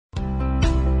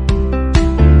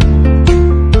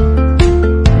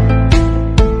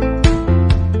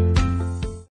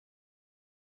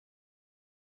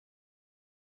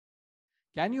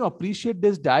Can you appreciate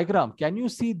this diagram? Can you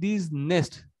see these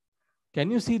nests?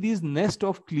 Can you see these nest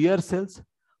of clear cells?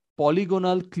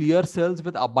 Polygonal clear cells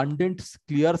with abundant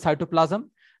clear cytoplasm,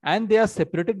 and they are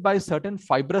separated by certain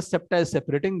fibrous septa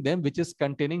separating them, which is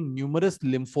containing numerous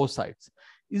lymphocytes.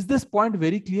 Is this point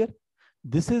very clear?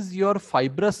 This is your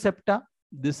fibrous septa.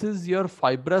 This is your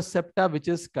fibrous septa, which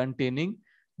is containing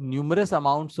numerous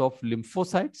amounts of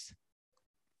lymphocytes.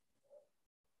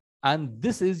 And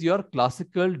this is your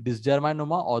classical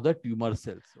dysgerminoma or the tumor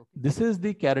cells. This is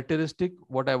the characteristic,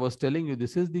 what I was telling you,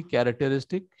 this is the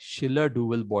characteristic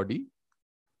Schiller-Duval body.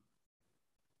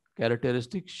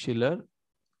 Characteristic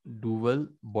Schiller-Duval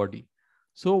body.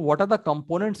 So what are the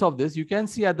components of this? You can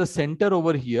see at the center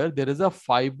over here, there is a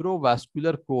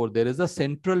fibrovascular core. There is a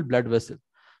central blood vessel.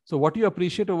 So what you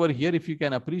appreciate over here, if you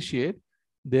can appreciate,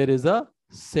 there is a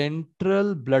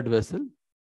central blood vessel.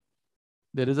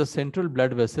 There is a central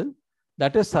blood vessel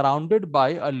that is surrounded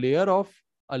by a layer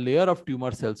of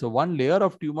tumor cells. So one layer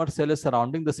of tumor cell is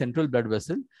surrounding the central blood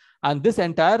vessel, and this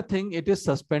entire thing, it is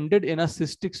suspended in a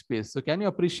cystic space. So can you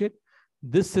appreciate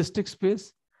this cystic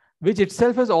space, which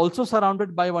itself is also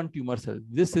surrounded by one tumor cell?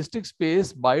 This cystic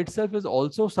space by itself is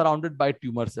also surrounded by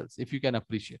tumor cells, if you can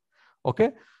appreciate.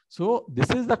 Okay. So this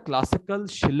is the classical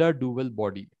Schiller-Duval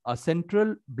body, a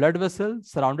central blood vessel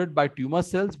surrounded by tumor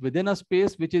cells within a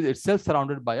space which is itself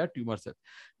surrounded by a tumor cell.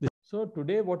 So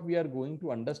today what we are going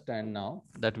to understand now,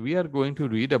 that we are going to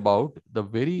read about the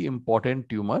very important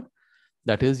tumor,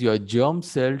 that is your germ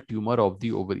cell tumor of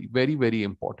the ovary. Very, very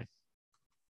important.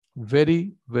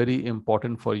 Very, very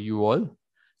important for you all.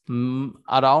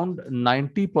 Around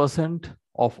 90%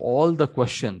 of all the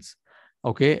questions,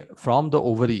 okay, from the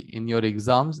ovary in your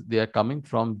exams, they are coming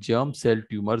from germ cell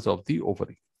tumors of the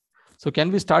ovary. So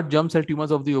can we start germ cell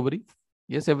tumors of the ovary?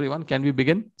 Yes, everyone, can we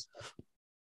begin?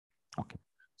 Okay.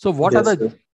 So what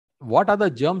are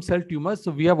the germ cell tumors? So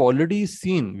we have already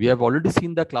seen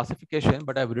the classification,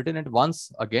 but I've written it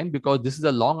once again because this is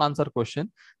a long answer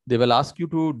question. They will ask you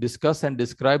to discuss and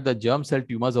describe the germ cell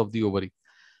tumors of the ovary.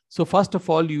 So first of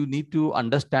all, you need to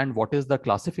understand what is the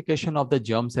classification of the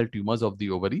germ cell tumors of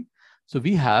the ovary. So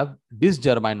we have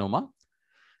dysgerminoma,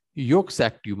 yolk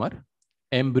sac tumor,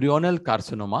 embryonal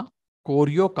carcinoma,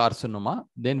 choriocarcinoma,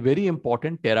 then very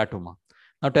important teratoma.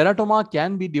 Now, teratoma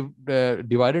can be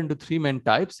divided into three main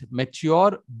types: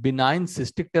 mature benign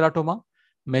cystic teratoma,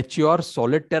 mature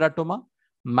solid teratoma,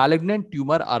 malignant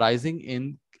tumor arising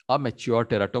in a mature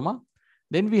teratoma.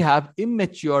 Then we have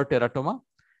immature teratoma,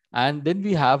 and then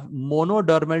we have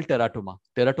monodermal teratoma.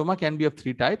 Teratoma can be of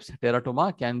three types.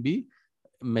 Teratoma can be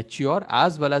mature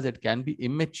as well as it can be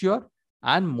immature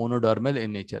and monodermal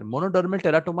in nature. Monodermal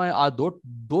teratoma are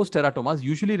those teratomas.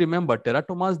 Usually remember,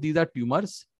 teratomas, these are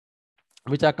tumors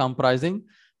which are comprising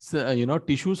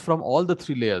tissues from all the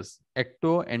three layers: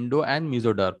 ecto, endo, and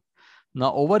mesoderm.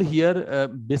 Now over here,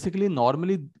 basically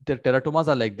normally the teratomas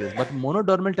are like this, but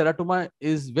monodermal teratoma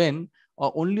is when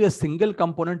only a single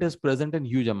component is present in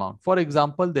huge amount. For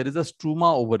example, there is a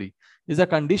struma ovary. Is a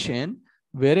condition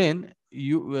wherein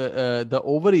the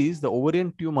ovaries, the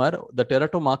ovarian tumor, the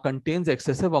teratoma contains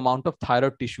excessive amount of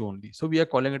thyroid tissue only. So we are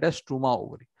calling it as struma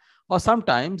ovary. Or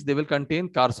sometimes they will contain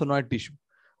carcinoid tissue.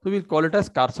 So we'll call it as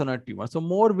carcinoid tumor. So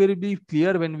more will be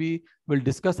clear when we will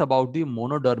discuss about the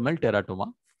monodermal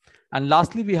teratoma. And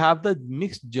lastly, we have the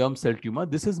mixed germ cell tumor.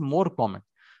 This is more common.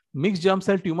 Mixed germ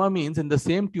cell tumor means in the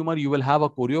same tumor, you will have a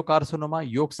choriocarcinoma,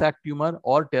 yolk sac tumor,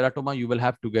 or teratoma you will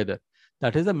have together.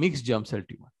 That is a mixed germ cell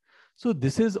tumor. So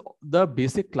this is the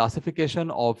basic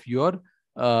classification of your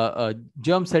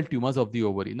germ cell tumors of the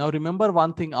ovary. Now remember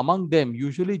one thing, among them,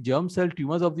 usually germ cell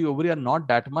tumors of the ovary are not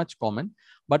that much common,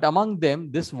 but among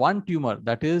them, this one tumor,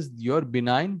 that is your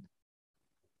benign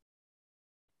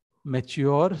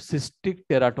mature cystic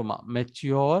teratoma,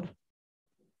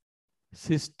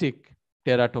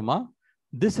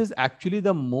 this is actually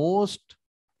the most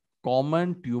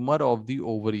common tumor of the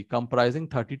ovary, comprising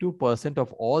 32%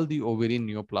 of all the ovarian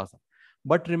neoplasm.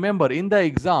 But remember, in the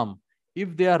exam,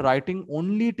 if they are writing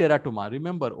only teratoma,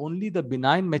 remember only the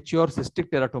benign mature cystic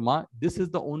teratoma, this is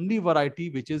the only variety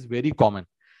which is very common.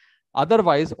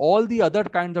 Otherwise, all the other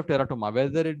kinds of teratoma,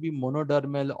 whether it be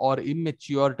monodermal or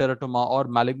immature teratoma or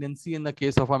malignancy in the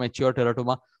case of a mature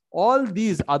teratoma, all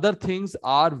these other things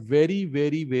are very,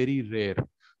 very, very rare.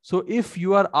 So if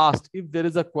you are asked, if there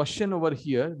is a question over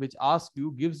here which asks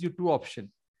you, gives you two options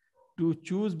to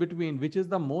choose between which is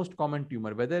the most common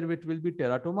tumor, whether it will be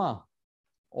teratoma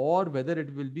or whether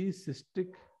it will be cyst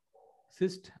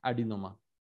adenoma,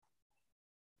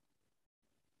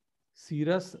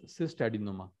 serous cyst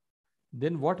adenoma,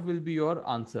 then what will be your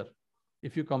answer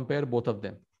if you compare both of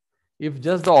them? if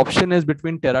just the option is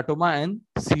between teratoma and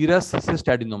serous cyst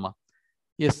adenoma,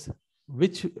 yes,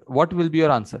 what will be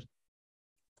your answer?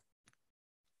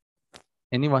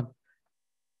 Anyone?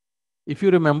 If you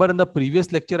remember in the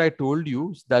previous lecture, I told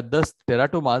you that the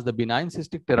teratomas, the benign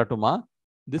cystic teratoma,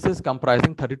 this is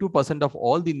comprising 32% of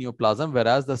all the neoplasm,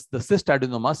 whereas the cyst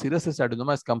adenoma, serous cyst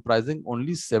adenoma, is comprising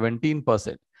only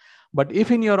 17%. But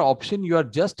if in your option you are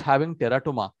just having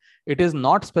teratoma, it is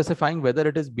not specifying whether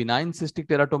it is benign cystic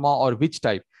teratoma or which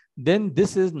type, then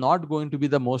this is not going to be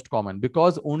the most common,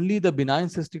 because only the benign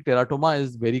cystic teratoma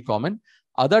is very common.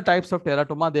 Other types of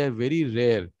teratoma, they are very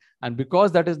rare. And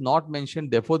because that is not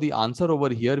mentioned, therefore the answer over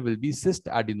here will be cyst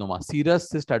adenoma. Serous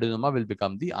cyst adenoma will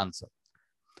become the answer.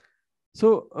 So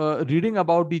reading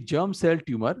about the germ cell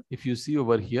tumor, if you see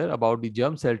over here about the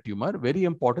germ cell tumor, very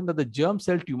important that the germ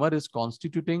cell tumor is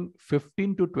constituting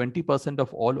 15 to 20%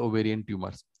 of all ovarian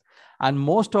tumors. And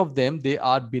most of them, they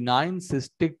are benign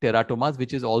cystic teratomas,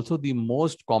 which is also the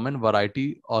most common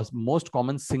variety or most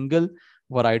common single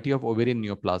variety of ovarian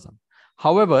neoplasm.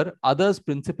 However, others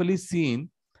principally seen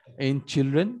in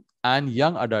children and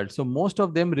young adults. So most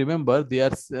of them, remember, they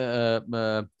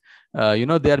are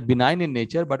they are benign in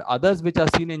nature, but others which are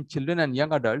seen in children and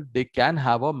young adults, they can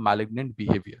have a malignant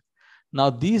behavior. Now,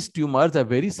 these tumors are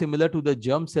very similar to the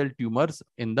germ cell tumors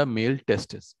in the male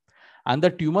testis. And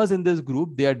the tumors in this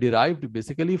group, they are derived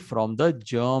basically from the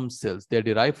germ cells. They are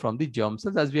derived from the germ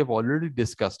cells, as we have already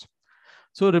discussed.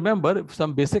 So remember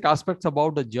some basic aspects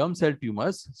about the germ cell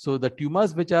tumors. So the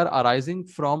tumors which are arising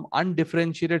from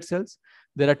undifferentiated cells,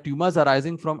 there are tumors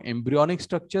arising from embryonic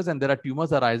structures, and there are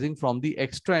tumors arising from the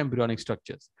extra embryonic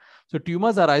structures. So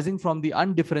tumors arising from the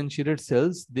undifferentiated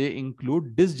cells, they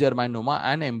include dysgerminoma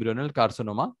and embryonal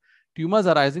carcinoma. Tumors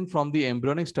arising from the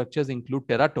embryonic structures include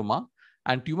teratoma,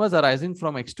 and tumors arising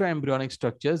from extra embryonic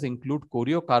structures include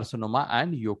choriocarcinoma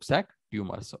and yolk sac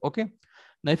tumors. Okay.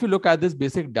 Now, if you look at this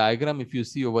basic diagram, if you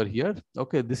see over here,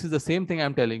 okay, this is the same thing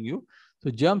I'm telling you. So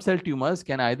germ cell tumors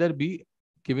can either be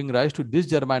giving rise to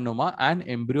dysgerminoma and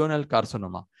embryonal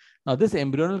carcinoma. Now, this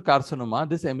embryonal carcinoma,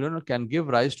 this embryonal can give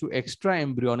rise to extra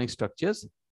embryonic structures,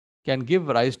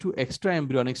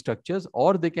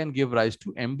 or they can give rise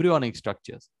to embryonic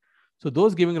structures. So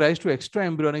those giving rise to extra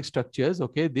embryonic structures,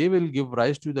 okay, they will give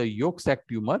rise to the yolk sac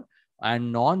tumor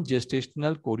and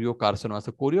non-gestational choriocarcinoma.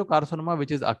 So choriocarcinoma,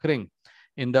 which is occurring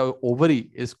in the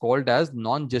ovary, is called as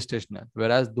non-gestational,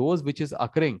 whereas those which is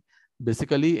occurring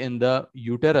basically in the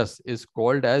uterus is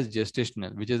called as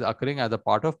gestational, which is occurring as a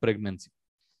part of pregnancy.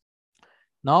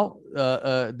 Now,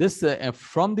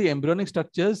 from the embryonic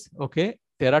structures, okay,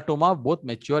 teratoma, both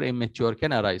mature and immature,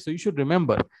 can arise. So you should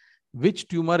remember which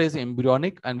tumor is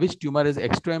embryonic and which tumor is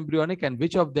extra embryonic, and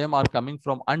which of them are coming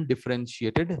from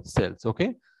undifferentiated cells.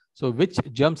 Okay. So which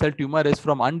germ cell tumor is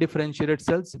from undifferentiated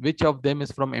cells, which of them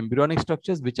is from embryonic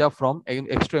structures, which are from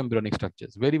extra embryonic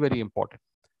structures. Very, very important.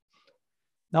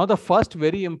 Now, the first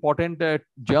very important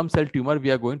germ cell tumor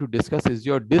we are going to discuss is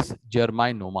your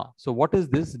dysgerminoma. So what is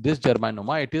this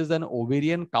dysgerminoma? It is an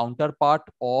ovarian counterpart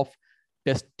of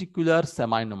testicular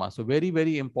seminoma. So very,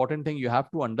 very important thing you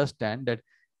have to understand that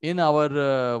in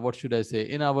our, what should I say,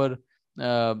 in our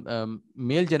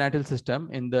male genital system,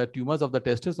 in the tumors of the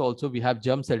testis also, we have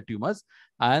germ cell tumors,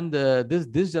 and this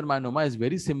dysgerminoma is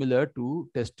very similar to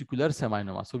testicular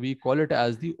seminoma. So we call it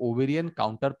as the ovarian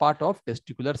counterpart of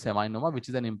testicular seminoma, which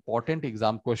is an important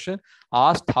exam question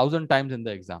asked 1,000 times in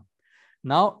the exam.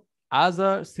 Now, as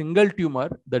a single tumor,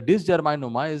 the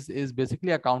dysgerminoma is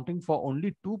basically accounting for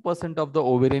only 2% of the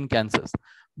ovarian cancers.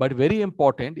 But very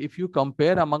important, if you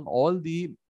compare among all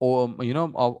the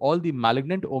all the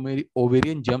malignant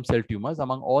ovarian germ cell tumors,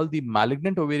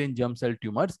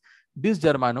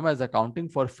 dysgerminoma is accounting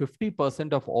for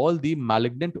 50% of all the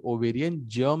malignant ovarian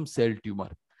germ cell tumor.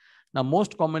 Now,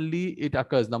 most commonly it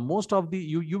occurs. Now, most of the,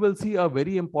 you will see a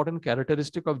very important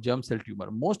characteristic of germ cell tumor.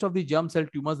 Most of the germ cell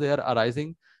tumors, they are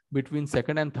arising between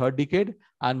second and third decade,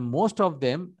 and most of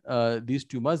them, these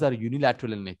tumors are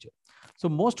unilateral in nature. So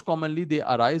most commonly they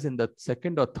arise in the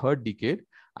second or third decade,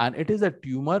 and it is a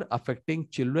tumor affecting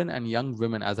children and young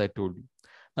women, as I told you.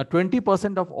 Now,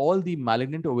 20% of all the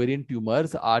malignant ovarian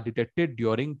tumors are detected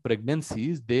during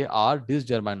pregnancies. They are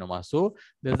dysgerminoma. So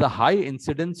there is a high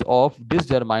incidence of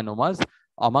dysgerminomas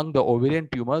among the ovarian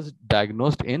tumors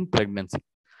diagnosed in pregnancy.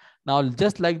 Now,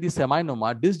 just like the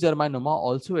seminoma, dysgerminoma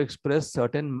also express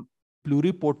certain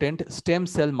pluripotent stem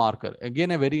cell marker.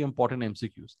 Again, a very important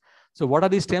MCQs. So what are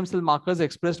the stem cell markers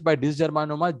expressed by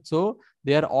dysgerminoma? So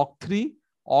they are OCT3,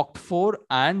 OCT4,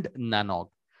 and NANOG.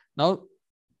 Now,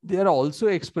 they are also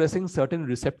expressing certain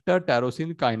receptor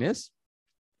tyrosine kinase.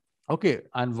 Okay,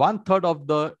 and 1/3 of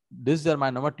the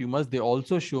dysgerminoma tumors, they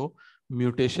also show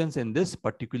mutations in this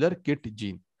particular KIT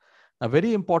gene. A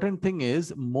very important thing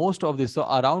is most of this, so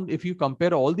around, if you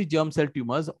compare all the germ cell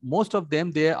tumors, most of them,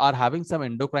 they are having some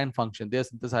endocrine function. They are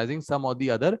synthesizing some or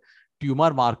the other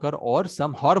tumor marker or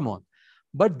some hormone.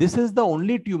 But this is the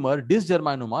only tumor,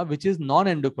 dysgerminoma, which is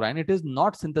non-endocrine. It is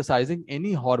not synthesizing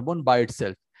any hormone by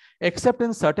itself. Except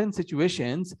in certain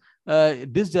situations,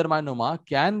 dysgerminoma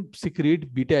can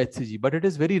secrete beta HCG, but it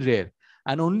is very rare.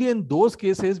 And only in those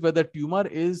cases where the tumor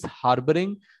is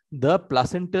harboring the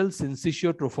placental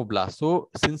syncytial trophoblast. So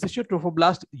syncytial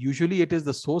trophoblast, usually it is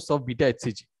the source of beta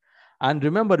HCG. And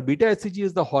remember, beta HCG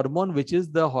is the hormone which is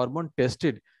the hormone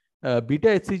tested. Beta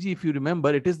HCG, if you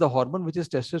remember, it is the hormone which is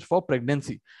tested for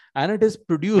pregnancy, and it is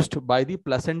produced by the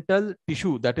placental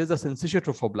tissue, that is the syncytial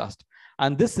trophoblast.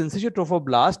 And this syncytial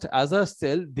trophoblast as a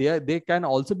cell, they can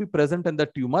also be present in the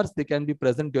tumors. They can be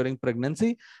present during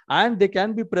pregnancy, and they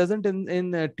can be present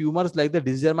in tumors like the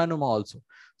dysgerminoma also.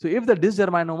 So if the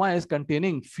dysgerminoma is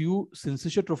containing few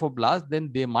syncytial trophoblasts, then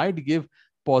they might give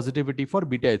positivity for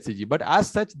beta HCG. But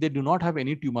as such, they do not have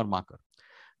any tumor marker.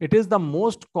 It is the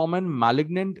most common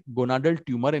malignant gonadal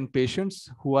tumor in patients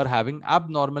who are having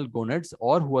abnormal gonads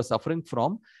or who are suffering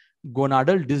from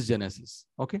gonadal dysgenesis.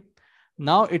 Okay.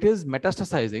 Now it is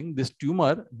metastasizing. This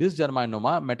tumor,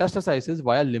 dysgerminoma, metastasizes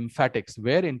via lymphatics,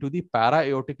 where into the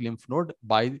para-aortic lymph node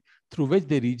through which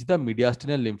they reach the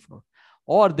mediastinal lymph node.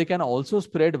 Or they can also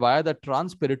spread via the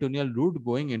transperitoneal route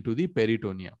going into the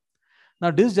peritoneum. Now,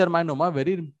 dysgerminoma,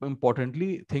 very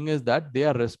importantly, thing is that they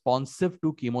are responsive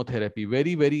to chemotherapy.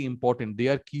 Very, very important. They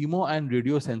are chemo and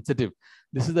radiosensitive.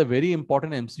 This is a very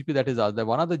important MCQ that is asked.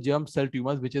 One of the germ cell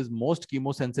tumors which is most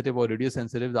chemosensitive or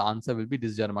radiosensitive, the answer will be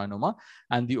dysgerminoma,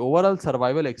 and the overall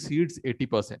survival exceeds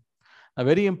 80%. A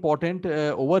very important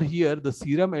over here, the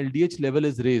serum LDH level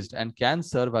is raised and can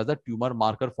serve as a tumor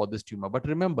marker for this tumor. But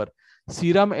remember,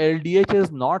 serum LDH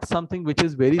is not something which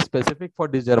is very specific for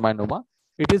dysgerminoma.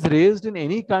 It is raised in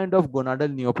any kind of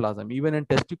gonadal neoplasm, even in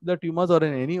testicular tumors or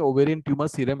in any ovarian tumor,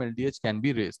 serum LDH can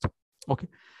be raised. Okay.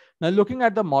 Now, looking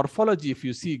at the morphology, if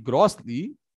you see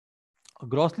grossly,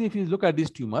 if you look at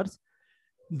these tumors,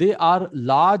 they are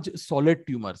large solid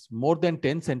tumors, more than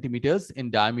 10 centimeters in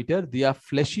diameter. They are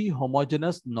fleshy,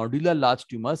 homogeneous, nodular large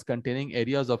tumors containing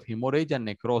areas of hemorrhage and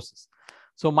necrosis.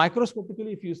 So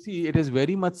microscopically, if you see, it is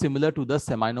very much similar to the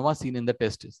seminoma seen in the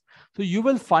testis. So you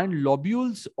will find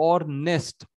lobules or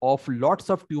nest of lots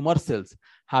of tumor cells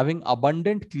having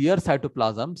abundant clear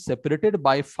cytoplasm separated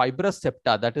by fibrous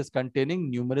septa that is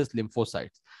containing numerous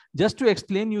lymphocytes. Just to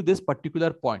explain you this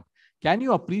particular point, can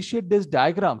you appreciate this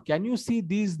diagram? Can you see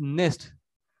these nests?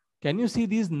 Can you see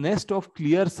these nest of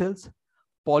clear cells?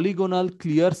 Polygonal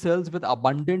clear cells with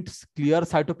abundant clear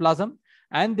cytoplasm?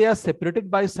 And they are separated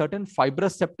by certain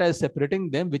fibrous septa is separating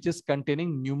them, which is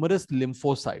containing numerous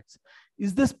lymphocytes.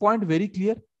 Is this point very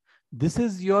clear? This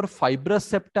is your fibrous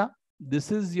septa.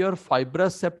 This is your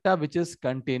fibrous septa, which is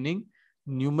containing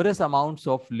numerous amounts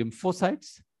of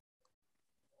lymphocytes.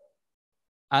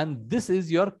 And this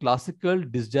is your classical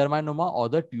dysgerminoma or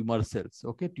the tumor cells.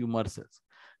 Okay, tumor cells.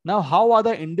 Now, how are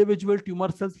the individual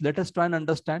tumor cells? Let us try and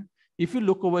understand. If you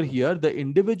look over here, the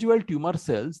individual tumor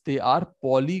cells, they are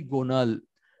polygonal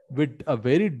with a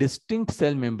very distinct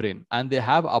cell membrane, and they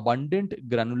have abundant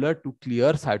granular to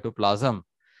clear cytoplasm.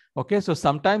 Okay, so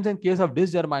sometimes in case of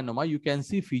dysgerminoma, you can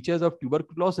see features of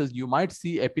tuberculosis. You might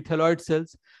see epithelioid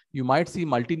cells. You might see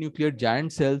multinucleate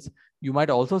giant cells. You might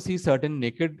also see certain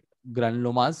naked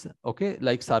granulomas, okay,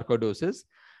 like sarcoidosis.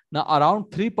 Now,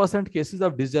 around 3% cases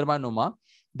of dysgerminoma,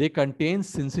 they contain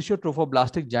syncytial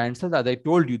trophoblastic giant cells. As I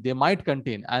told you, they might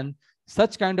contain, and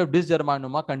such kind of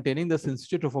dysgerminoma containing the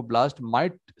syncytial trophoblast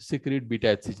might secrete beta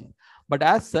HCG. But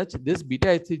as such, this beta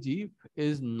HCG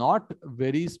is not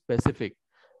very specific.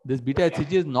 This beta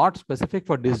HCG is not specific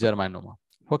for dysgerminoma.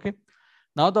 Okay.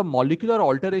 Now, the molecular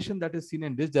alteration that is seen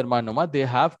in dysgerminoma, they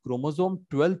have chromosome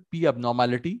 12p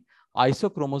abnormality,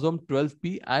 isochromosome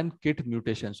 12p, and KIT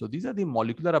mutation. So these are the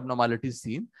molecular abnormalities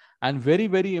seen. And very,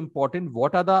 very important,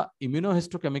 what are the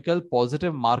immunohistochemical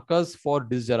positive markers for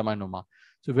dysgerminoma?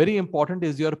 So very important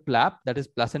is your PLAB, that is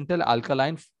placental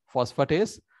alkaline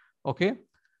phosphatase, okay,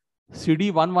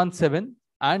 CD117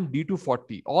 and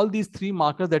D240. All these three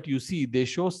markers that you see, they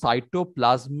show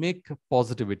cytoplasmic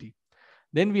positivity.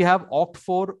 Then we have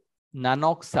OCT4,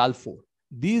 NANOX, SAL4.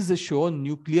 These show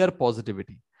nuclear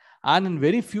positivity. And in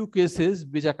very few cases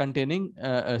which are containing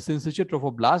syncytial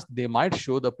trophoblast, they might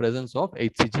show the presence of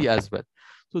HCG as well.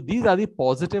 So these are the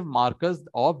positive markers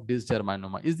of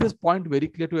dysgerminoma. Is this point very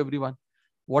clear to everyone?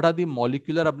 What are the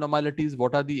molecular abnormalities?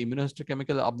 What are the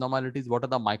immunohistochemical abnormalities? What are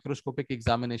the microscopic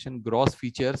examination, gross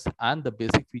features, and the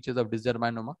basic features of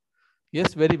dysgerminoma?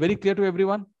 Yes, very, very clear to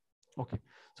everyone? Okay.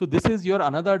 So this is your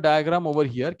another diagram over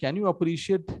here. Can you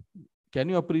appreciate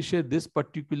this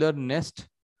particular nest?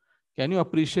 Can you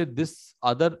appreciate this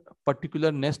other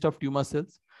particular nest of tumor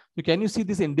cells? So can you see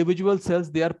these individual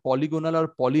cells? They are polygonal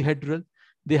or polyhedral.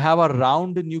 They have a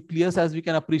round nucleus, as we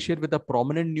can appreciate, with a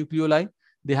prominent nucleoli.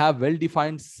 They have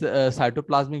well-defined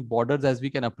cytoplasmic borders, as we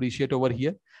can appreciate over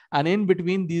here. And in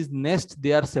between these nests,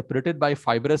 they are separated by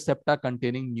fibrous septa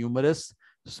containing numerous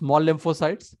small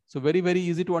lymphocytes. So very, very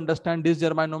easy to understand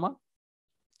dysgerminoma.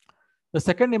 The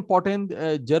second important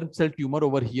germ cell tumor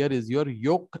over here is your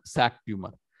yolk sac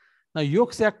tumor. Now,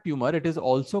 yolk sac tumor, it is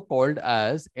also called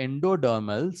as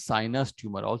endodermal sinus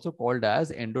tumor,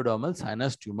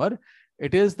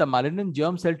 It is the malignant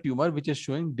germ cell tumor which is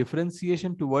showing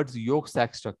differentiation towards yolk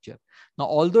sac structure. Now,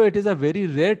 although it is a very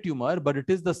rare tumor, but it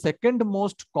is the second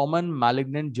most common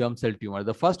malignant germ cell tumor.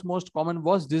 The first most common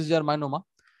was dysgerminoma.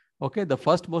 Okay, the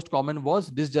first most common was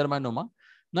dysgerminoma.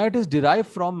 Now, it is derived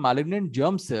from malignant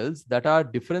germ cells that are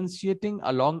differentiating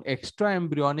along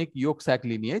extraembryonic yolk sac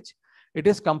lineage. It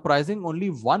is comprising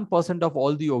only 1% of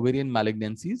all the ovarian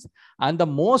malignancies. And the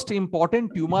most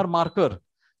important tumor marker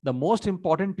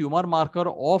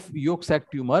of yolk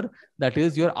sac tumor, that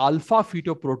is your alpha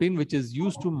fetoprotein, which is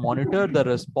used to monitor the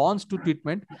response to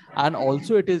treatment, and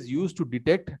also it is used to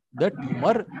detect the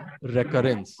tumor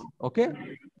recurrence. Okay.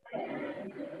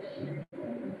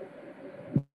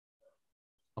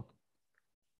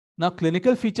 Now,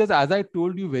 clinical features, as I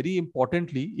told you very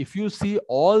importantly, if you see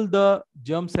all the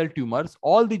germ cell tumors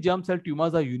are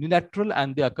unilateral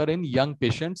and they occur in young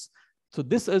patients. So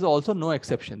this is also no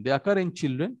exception. They occur in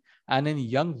children and in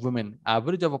young women,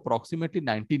 average of approximately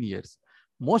 19 years.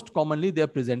 Most commonly, they are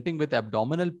presenting with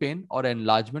abdominal pain or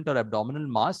enlargement or abdominal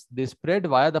mass. They spread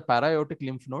via the para-aortic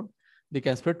lymph node. They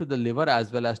can spread to the liver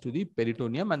as well as to the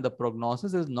peritoneum, and the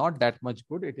prognosis is not that much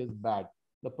good. It is bad.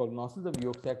 The prognosis of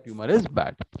yolk sac tumor is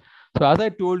bad. So as I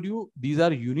told you, these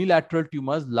are unilateral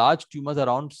tumors, large tumors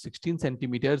around 16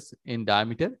 centimeters in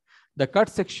diameter. The cut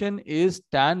section is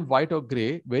tan, white or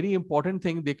gray. Very important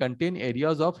thing, they contain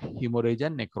areas of hemorrhage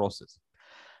and necrosis.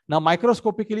 Now,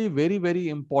 microscopically, very, very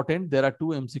important. There are two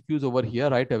MCQs over here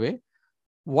right away.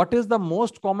 What is the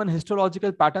most common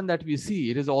histological pattern that we see?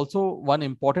 It is also one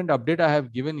important update I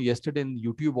have given yesterday in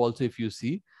YouTube also, if you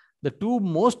see. The two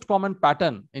most common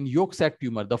pattern in yolk sac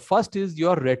tumor. The first is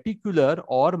your reticular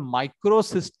or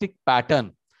microcystic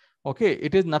pattern. Okay,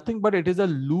 it is nothing but it is a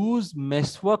loose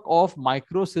meshwork of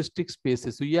microcystic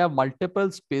spaces. So you have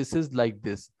multiple spaces like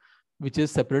this, which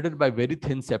is separated by very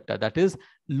thin septa. That is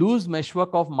loose meshwork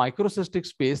of microcystic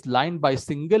space lined by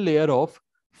single layer of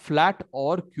flat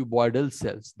or cuboidal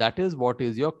cells. That is what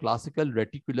is your classical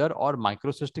reticular or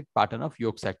microcystic pattern of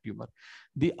yolk sac tumor.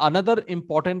 The another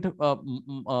important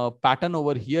pattern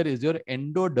over here is your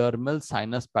endodermal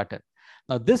sinus pattern.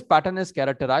 Now, this pattern is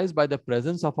characterized by the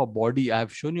presence of a body. I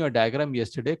have shown you a diagram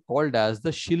yesterday called as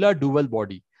the Schiller-Duval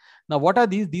body. Now, what are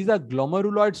these? These are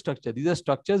glomeruloid structures. These are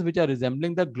structures which are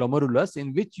resembling the glomerulus,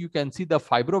 in which you can see the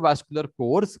fibrovascular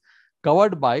cores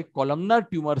covered by columnar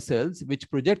tumor cells, which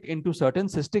project into certain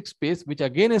cystic space, which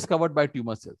again is covered by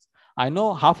tumor cells. I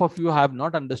know half of you have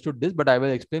not understood this, but I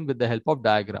will explain with the help of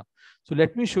diagram. So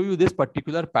let me show you this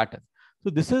particular pattern. So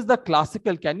this is the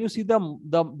classical. Can you see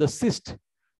the cyst?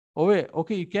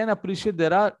 Okay, you can appreciate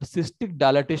there are cystic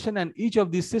dilatation, and each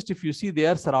of these cysts, if you see, they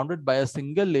are surrounded by a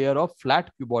single layer of flat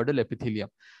cuboidal epithelium.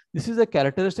 This is a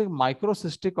characteristic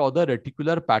microcystic or the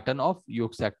reticular pattern of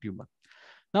yolk sac tumor.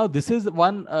 Now, this is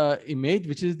one image,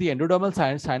 which is the endodermal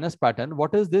sinus pattern.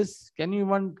 What is this? Can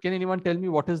anyone tell me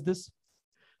what is this?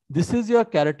 This is your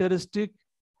characteristic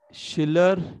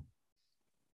Schiller-Duval.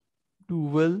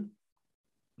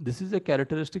 This is a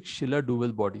characteristic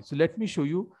Schiller-Duval body. So let me show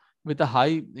you with a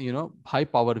high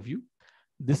power view.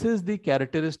 This is the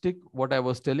characteristic, what I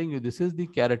was telling you, this is the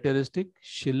characteristic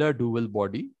Schiller-Duval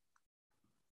body.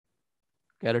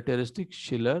 Characteristic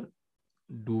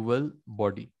Schiller-Duval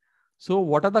body. So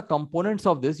what are the components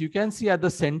of this? You can see at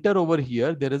the center over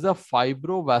here, there is a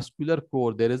fibrovascular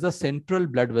core. There is a central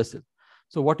blood vessel.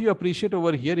 So what you appreciate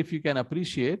over here, if you can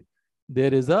appreciate,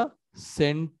 there is a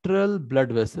central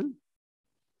blood vessel.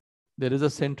 There is a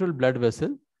central blood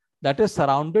vessel that is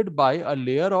surrounded by a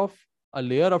layer of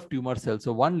tumor cells.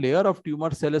 So one layer of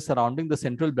tumor cell is surrounding the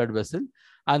central blood vessel,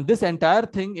 and this entire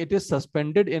thing, it is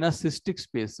suspended in a cystic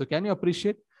space. So can you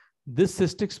appreciate this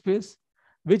cystic space,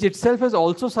 which itself is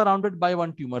also surrounded by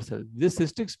one tumor cell? This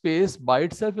cystic space by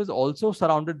itself is also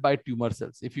surrounded by tumor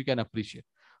cells, if you can appreciate.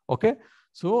 Okay.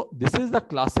 So this is the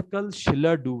classical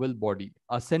Schiller-Duval body,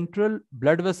 a central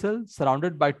blood vessel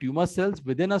surrounded by tumor cells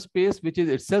within a space which is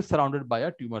itself surrounded by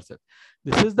a tumor cell.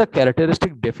 This is the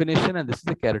characteristic definition, and this is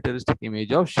the characteristic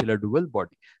image of Schiller-Duval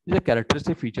body. This is a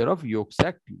characteristic feature of yolk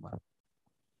sac tumor.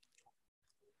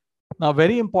 Now,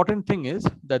 very important thing is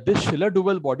that this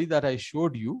Schiller-Duval body that I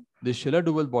showed you, this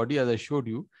Schiller-Duval body as I showed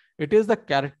you, it is the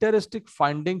characteristic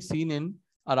finding seen in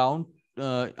around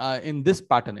in this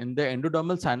pattern, in the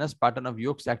endodermal sinus pattern of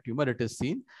yolk sac tumor. It is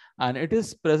seen, and it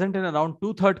is present in around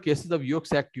 2/3 cases of yolk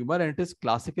sac tumor, and it is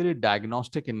classically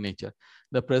diagnostic in nature.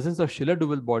 The presence of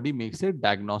Schiller-Duval body makes it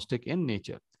diagnostic in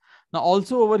nature. Now,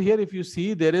 also over here, if you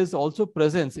see, there is also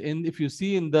presence in, if you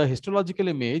see in the histological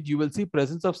image, you will see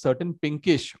presence of certain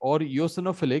pinkish or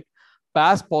eosinophilic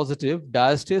PAS positive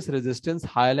diastase resistance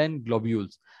hyaline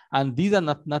globules. And these are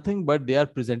nothing but they are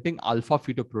presenting alpha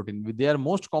fetoprotein. They are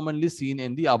most commonly seen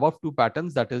in the above two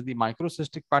patterns, that is the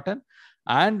microcystic pattern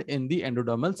and in the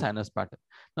endodermal sinus pattern.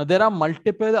 Now, there are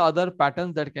multiple other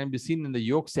patterns that can be seen in the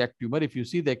yolk sac tumor. If you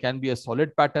see, there can be a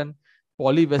solid pattern,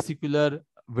 polyvesicular,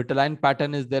 vitelline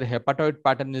pattern is there, hepatoid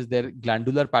pattern is there,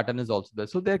 glandular pattern is also there.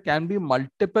 So there can be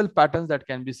multiple patterns that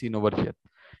can be seen over here.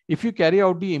 If you carry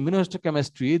out the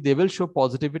immunohistochemistry, they will show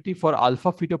positivity for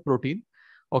alpha fetoprotein,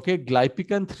 okay,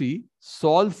 glypican 3,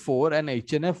 Sol4, and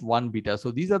HNF1 beta.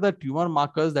 So these are the tumor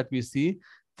markers that we see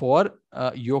for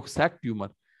yolk sac tumor.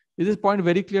 Is this point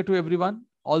very clear to everyone?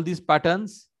 All these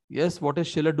patterns? Yes, what is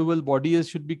Schiller-Duval body is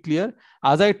should be clear.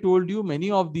 As I told you,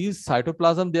 many of these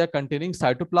cytoplasm, they are containing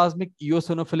cytoplasmic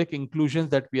eosinophilic inclusions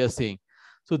that we are seeing.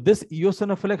 So this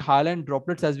eosinophilic hyaline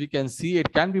droplets, as we can see,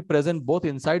 it can be present both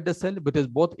inside the cell, but is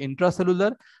both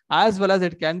intracellular as well as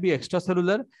it can be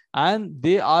extracellular. And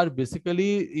they are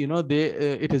basically, you know,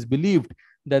 it is believed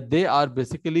that they are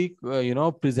basically,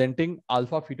 presenting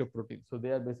alpha fetoprotein. So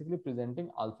they are basically presenting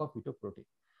alpha fetoprotein.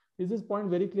 Is this point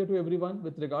very clear to everyone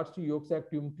with regards to yolk sac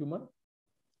tumor?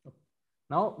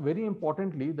 Now, very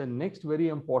importantly, the next very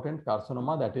important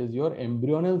carcinoma, that is your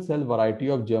embryonal cell variety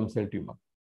of germ cell tumor.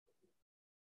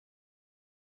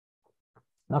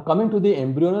 Now, coming to the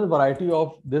embryonal variety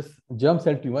of this germ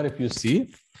cell tumor, if you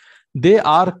see, they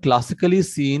are classically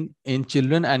seen in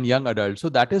children and young adults. So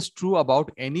that is true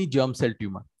about any germ cell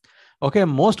tumor. Okay,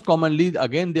 most commonly,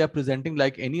 again, they are presenting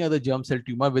like any other germ cell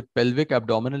tumor with pelvic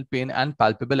abdominal pain and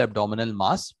palpable abdominal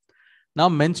mass. Now,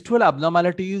 menstrual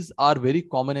abnormalities are very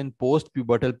common in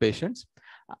post-pubertal patients.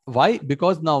 Why?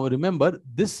 Because now remember,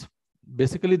 this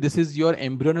basically this is your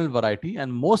embryonal variety,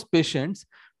 and most patients,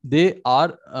 they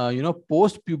are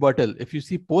post-pubertal. If you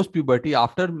see post-puberty,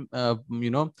 after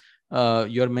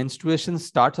your menstruation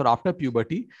starts or after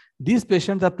puberty, these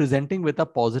patients are presenting with a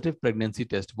positive pregnancy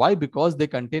test. Why? Because they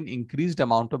contain increased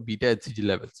amount of beta HCG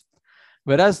levels.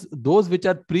 Whereas those which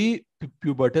are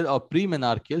pre-pubertal or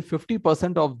pre-menarcheal,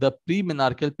 50% of the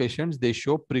pre-menarcheal patients, they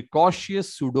show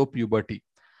precocious pseudo-puberty.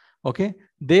 Okay,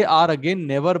 they are again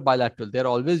never bilateral. They are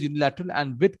always unilateral,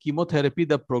 and with chemotherapy,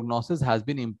 the prognosis has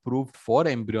been improved for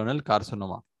embryonal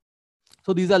carcinoma.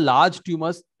 So these are large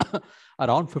tumors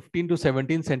around 15 to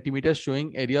 17 centimeters,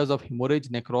 showing areas of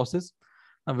hemorrhage, necrosis.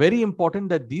 Now, very important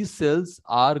that these cells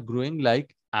are growing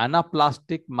like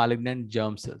anaplastic malignant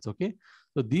germ cells. Okay,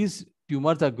 so these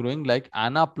tumors are growing like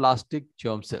anaplastic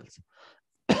germ cells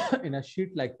in a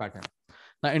sheet-like pattern.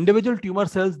 Now, individual tumor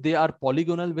cells, they are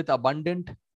polygonal with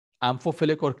abundant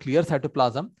amphophilic or clear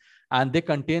cytoplasm, and they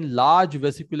contain large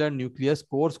vesicular nucleus,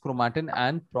 coarse chromatin,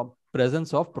 and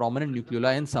presence of prominent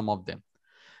nucleoli in some of them.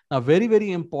 Now, very,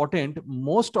 very important,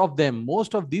 most of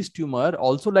these tumor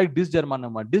also like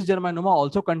dysgerminoma. Dysgerminoma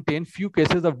also contain, few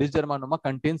cases of dysgerminoma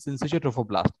contain syncytial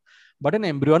trophoblast. But in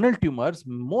embryonal tumors,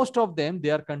 most of them, they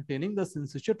are containing the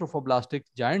syncytial trophoblastic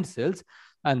giant cells.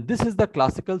 And this is the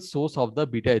classical source of the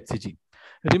beta HCG.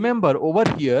 Remember over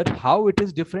here, how it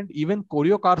is different. Even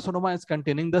choriocarcinoma is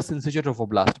containing the syncytial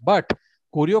trophoblast. But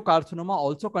choriocarcinoma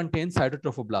also contains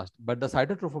cytotrophoblast. But the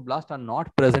cytotrophoblast are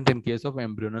not present in case of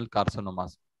embryonal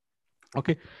carcinomas.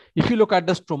 Okay, if you look at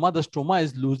the stroma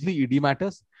is loosely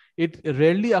edematous. It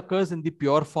rarely occurs in the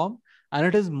pure form, and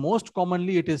it is most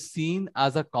commonly, it is seen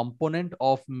as a component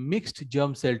of mixed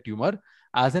germ cell tumor,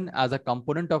 as a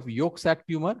component of yolk sac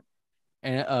tumor,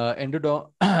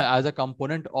 as a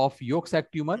component of yolk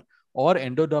sac tumor or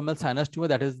endodermal sinus tumor,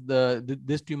 that is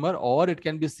this tumor, or it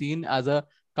can be seen as a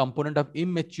component of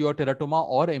immature teratoma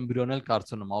or embryonal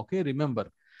carcinoma. Okay, remember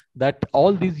that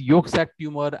all these yolk sac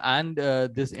tumor and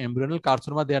this embryonal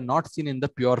carcinoma, they are not seen in the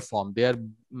pure form. They are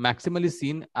maximally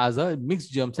seen as a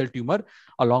mixed germ cell tumor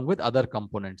along with other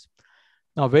components.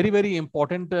 Now, very, very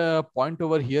important point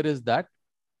over here is that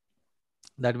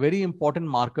very important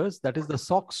markers, that is the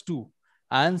SOX2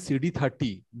 and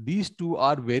CD30. These two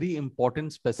are very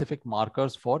important specific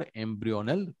markers for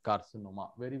embryonal carcinoma.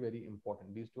 Very, very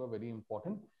important. These two are very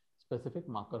important specific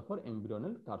marker for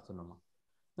embryonal carcinoma.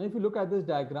 Now, if you look at this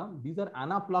diagram, these are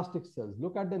anaplastic cells.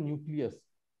 Look at the nucleus.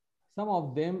 Some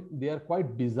of them, they are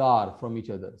quite bizarre from each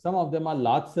other. Some of them are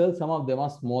large cells, some of them are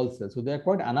small cells. So they are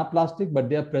quite anaplastic, but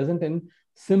they are present in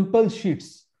simple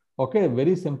sheets. Okay,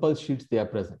 very simple sheets they are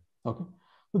present. Okay.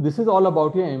 So this is all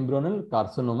about your embryonal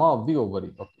carcinoma of the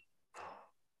ovary. Okay.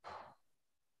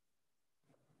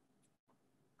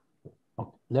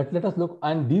 Okay. Let us look.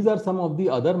 And these are some of the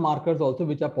other markers also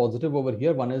which are positive over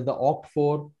here. One is the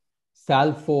OCT4,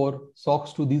 SAL4,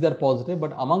 SOX2. These are positive.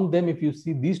 But among them, if you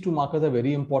see, these two markers are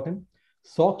very important.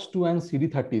 SOX2 and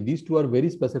CD30. These two are very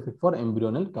specific for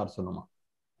embryonal carcinoma.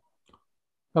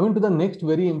 Coming to the next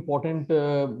very important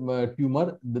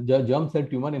tumor, the germ cell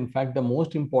tumor, in fact, the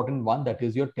most important one, that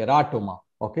is your teratoma.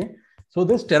 Okay. So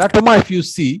this teratoma, if you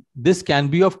see, this can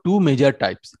be of two major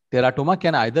types. Teratoma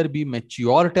can either be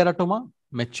mature teratoma,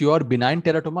 mature benign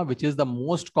teratoma, which is the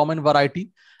most common variety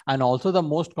and also the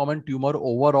most common tumor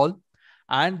overall,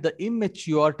 and the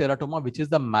immature teratoma, which is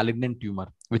the malignant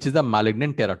tumor, which is the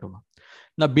malignant teratoma.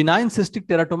 Now, benign cystic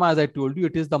teratoma, as I told you,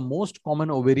 it is the most common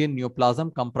ovarian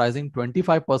neoplasm, comprising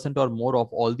 25% or more of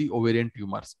all the ovarian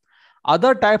tumors.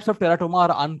 Other types of teratoma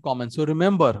are uncommon. So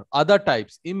remember, other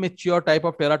types, immature type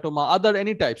of teratoma,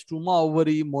 any types, tumor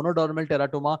ovary, monodermal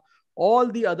teratoma, all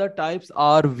the other types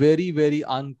are very, very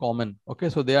uncommon. Okay,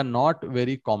 so they are not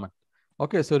very common.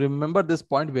 Okay, so remember this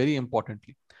point very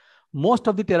importantly. Most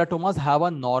of the teratomas have a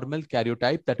normal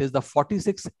karyotype, that is the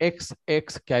 46XX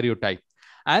karyotype.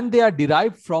 And they are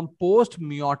derived from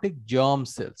post-meiotic germ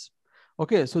cells.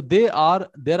 Okay, so there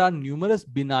are numerous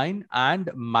benign and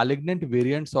malignant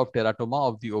variants of teratoma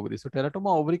of the ovary. So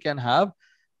teratoma ovary can have,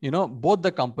 both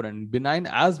the component, benign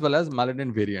as well as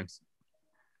malignant variants.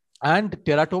 And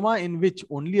teratoma in which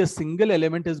only a single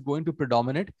element is going to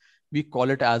predominate, we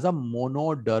call it as a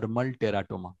monodermal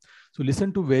teratoma. So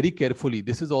listen to very carefully.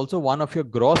 This is also one of your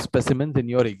gross specimens in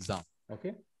your exam.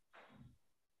 Okay.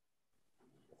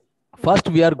 First,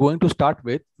 we are going to start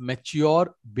with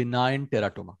mature benign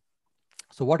teratoma.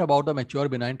 So what about the mature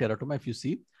benign teratoma? If you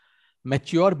see,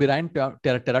 mature benign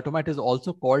teratoma, it is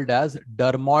also called as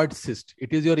dermoid cyst.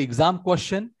 It is your exam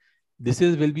question. This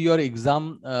will be your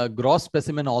exam gross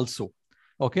specimen also.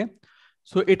 Okay.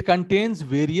 So it contains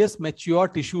various mature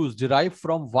tissues derived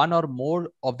from one or more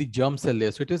of the germ cell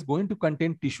layers. So it is going to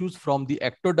contain tissues from the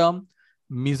ectoderm,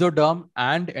 mesoderm,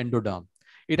 and endoderm.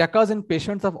 It occurs in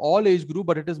patients of all age group,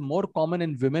 but it is more common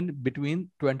in women between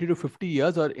 20 to 50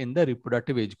 years or in the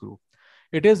reproductive age group.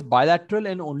 It is bilateral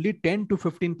in only 10 to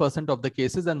 15% of the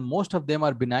cases, and most of them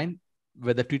are benign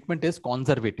where the treatment is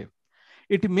conservative.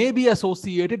 It may be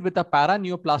associated with a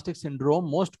paraneoplastic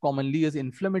syndrome. Most commonly is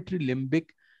inflammatory limbic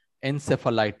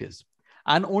encephalitis.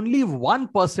 And only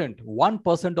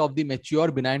 1% of the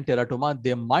mature benign teratoma,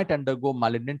 they might undergo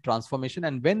malignant transformation.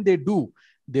 And when they do,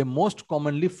 they most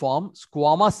commonly form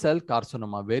squamous cell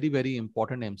carcinoma. Very, very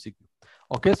important MCQ.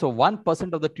 Okay, so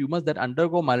 1% of the tumors that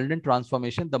undergo malignant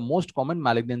transformation, the most common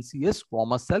malignancy is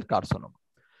squamous cell carcinoma.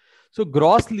 So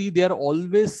grossly, they are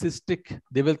always cystic.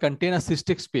 They will contain a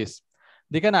cystic space.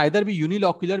 They can either be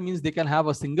unilocular, means they can have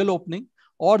a single opening,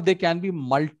 or they can be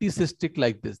multicystic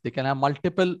like this. They can have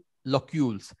multiple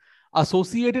locules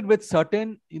associated with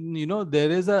certain,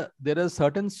 there is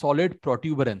certain solid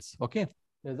protuberance. Okay.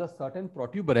 There's a certain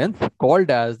protuberance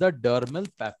called as the dermal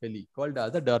papillae,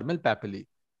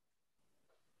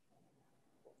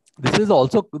 This is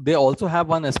also, they also have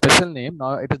one special name.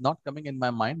 Now it is not coming in my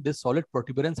mind. This solid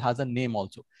protuberance has a name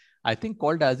also. I think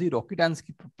called as the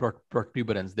Rokitansky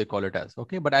protuberance, they call it as.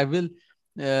 Okay. But I will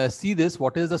see this,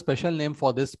 what is the special name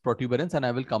for this protuberance, and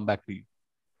I will come back to you.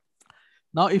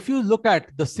 Now, if you look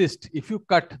at the cyst, if you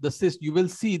cut the cyst, you will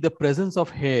see the presence of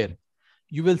hair.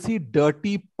 You will see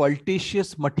dirty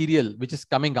pultaceous material which is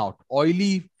coming out.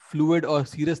 Oily fluid or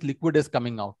serous liquid is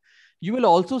coming out. You will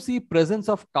also see presence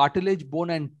of cartilage,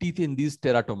 bone, and teeth in these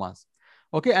teratomas.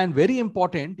 Okay, and very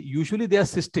important, usually they are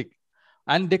cystic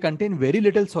and they contain very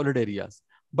little solid areas.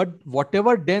 But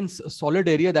whatever dense solid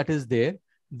area that is there,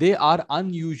 they are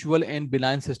unusual in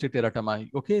benign cystic teratoma.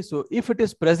 Okay, so if it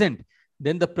is present,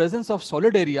 then the presence of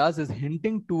solid areas is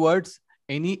hinting towards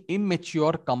any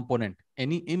immature component.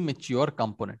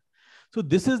 So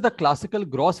this is the classical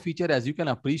gross feature, as you can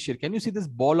appreciate. Can you see this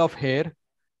ball of hair?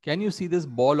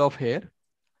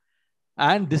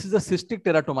 And this is a cystic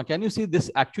teratoma. Can you see this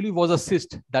actually was a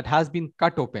cyst that has been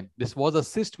cut open? This was a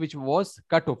cyst which was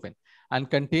cut open and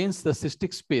contains the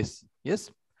cystic space.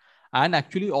 Yes. And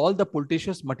actually all the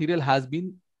pultaceous material has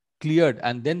been cleared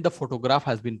and then the photograph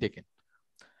has been taken.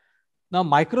 Now,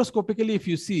 microscopically, if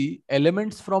you see,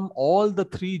 elements from all the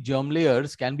three germ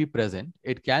layers can be present.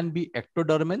 It can be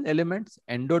ectodermal elements,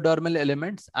 endodermal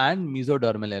elements, and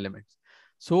mesodermal elements.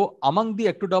 So among the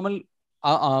ectodermal,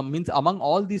 means among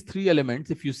all these three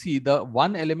elements, if you see, the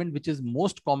one element which is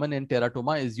most common in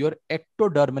teratoma is your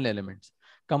ectodermal elements,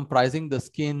 comprising the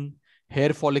skin,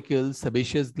 hair follicles,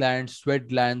 sebaceous glands, sweat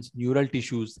glands, neural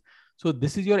tissues. So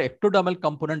this is your ectodermal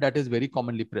component that is very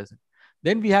commonly present.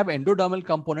 Then we have endodermal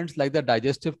components like the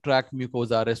digestive tract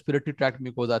mucosa, respiratory tract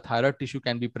mucosa, thyroid tissue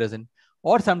can be present,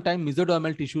 or sometimes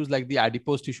mesodermal tissues like the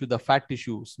adipose tissue, the fat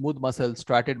tissue, smooth muscles,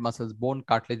 striated muscles, bone,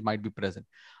 cartilage might be present.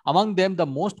 Among them, the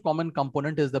most common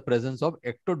component is the presence of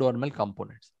ectodermal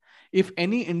components. If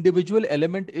any individual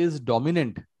element is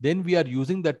dominant, then we are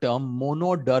using the term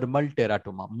monodermal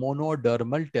teratoma,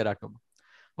 monodermal teratoma.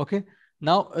 Okay.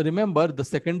 Now, remember, the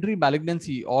secondary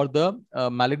malignancy or the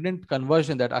malignant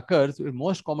conversion that occurs, it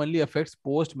most commonly affects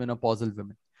post-menopausal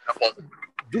women.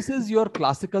 This is your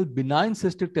classical benign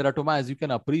cystic teratoma, as you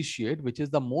can appreciate, which is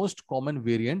the most common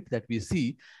variant that we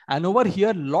see. And over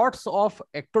here, lots of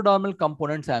ectodermal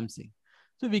components I am seeing.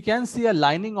 So we can see a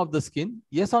lining of the skin.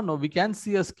 Yes or no? We can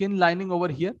see a skin lining over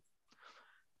here.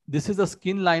 This is a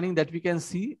skin lining that we can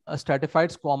see, a stratified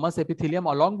squamous epithelium.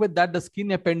 Along with that, the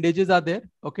skin appendages are there.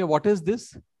 Okay, what is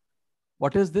this?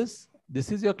 What is this?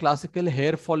 This is your classical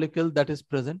hair follicle that is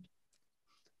present.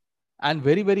 And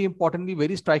very, very importantly,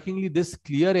 very strikingly, this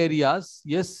clear areas.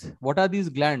 Yes, what are these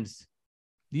glands?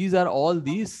 These are all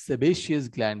the sebaceous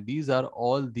gland. These are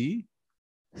all the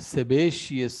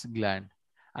sebaceous gland.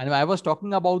 And I was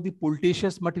talking about the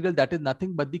pultaceous material, that is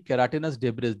nothing but the keratinous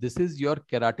debris. This is your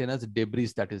keratinous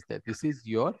debris that is there. This is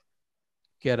your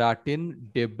keratin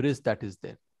debris that is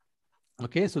there.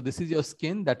 Okay, so this is your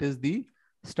skin, that is the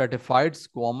stratified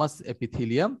squamous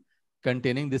epithelium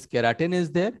containing this keratin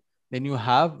is there. Then you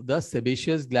have the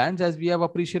sebaceous glands as we have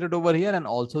appreciated over here, and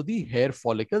also the hair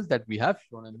follicles that we have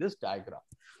shown in this diagram.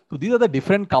 So these are the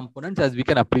different components as we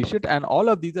can appreciate, and all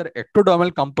of these are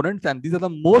ectodermal components, and these are the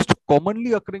most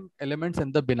commonly occurring elements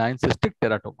in the benign cystic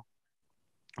teratoma.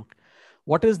 Okay.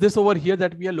 What is this over here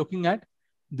that we are looking at?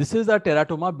 This is a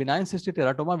teratoma, benign cystic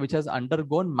teratoma, which has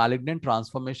undergone malignant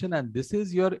transformation, and this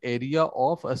is your area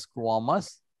of a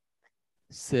squamous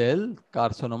cell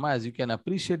carcinoma, as you can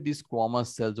appreciate these squamous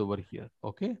cells over here.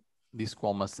 Okay, these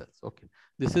squamous cells. Okay,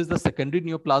 this is the secondary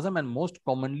neoplasm, and most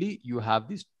commonly you have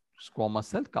these squamous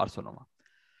cell carcinoma.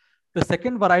 The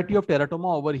second variety of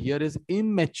teratoma over here is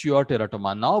immature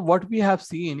teratoma. Now, what we have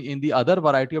seen in the other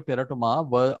variety of teratoma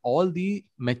were all the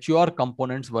mature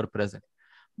components were present.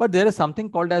 But there is something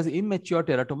called as immature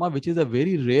teratoma, which is a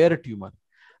very rare tumor.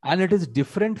 And it is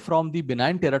different from the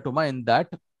benign teratoma in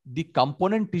that the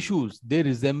component tissues, they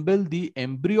resemble the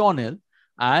embryonal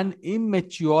and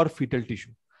immature fetal tissue.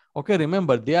 Okay,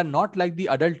 remember, they are not like the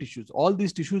adult tissues. All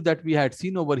these tissues that we had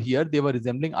seen over here, they were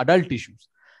resembling adult tissues.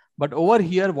 But over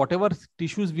here, whatever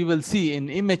tissues we will see in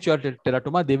immature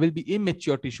teratoma, they will be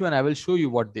immature tissue, and I will show you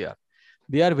what they are.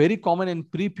 They are very common in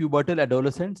pre-pubertal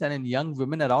adolescents and in young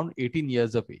women around 18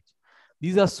 years of age.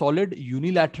 These are solid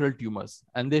unilateral tumors,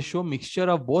 and they show mixture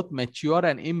of both mature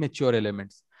and immature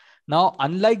elements. Now,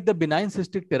 unlike the benign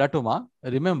cystic teratoma,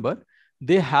 remember,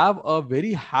 they have a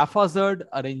very haphazard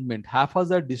arrangement,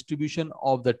 haphazard distribution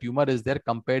of the tumor is there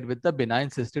compared with the benign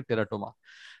cystic teratoma.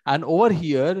 And over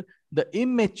here, the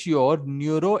immature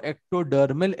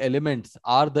neuroectodermal elements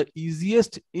are the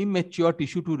easiest immature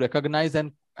tissue to recognize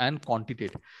and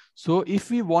quantitate. So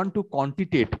if we want to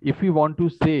quantitate, if we want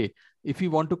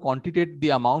to quantitate the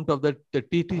amount of the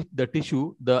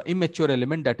tissue, the immature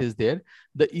element that is there,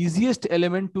 the easiest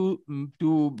element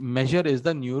to measure is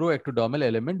the neuroectodermal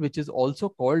element, which is also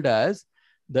called as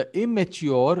the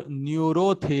immature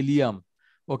neurothelium.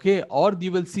 Okay, or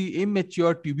you will see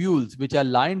immature tubules, which are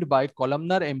lined by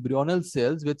columnar embryonal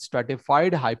cells with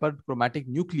stratified hyperchromatic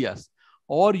nucleus.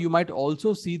 Or you might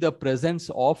also see the presence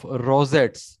of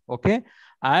rosettes. Okay.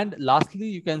 And lastly,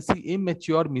 you can see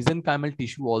immature mesenchymal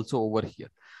tissue also over here.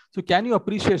 So can you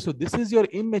appreciate? So this is your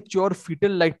immature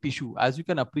fetal-like tissue, as you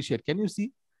can appreciate. Can you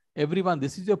see? Everyone,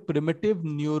 this is your primitive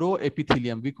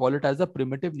neuroepithelium. We call it as a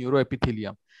primitive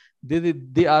neuroepithelium.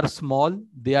 They are small,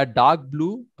 they are dark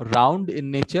blue, round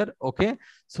in nature. Okay.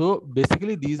 So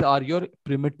basically, these are your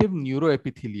primitive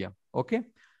neuroepithelium. Okay.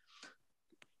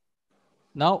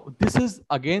 Now, this is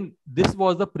again, this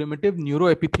was the primitive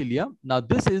neuroepithelium. Now,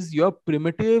 this is your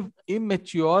primitive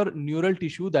immature neural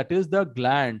tissue, that is the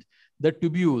gland, the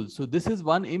tubules. So, this is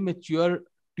one immature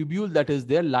tubule that is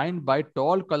there lined by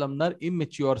tall columnar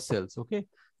immature cells. Okay.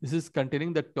 This is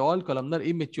containing the tall columnar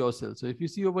immature cells. So if you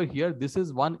see over here, this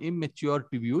is one immature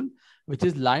tubule, which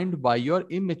is lined by your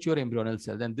immature embryonal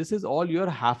cells. And this is all your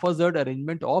haphazard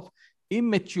arrangement of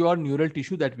immature neural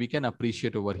tissue that we can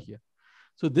appreciate over here.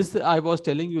 So this, I was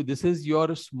telling you, this is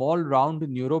your small round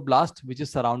neuroblast, which is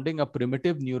surrounding a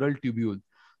primitive neural tubule.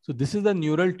 So this is the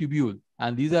neural tubule,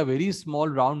 and these are very small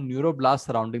round neuroblasts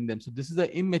surrounding them. So this is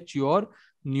the immature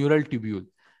neural tubule.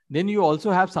 Then you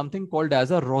also have something called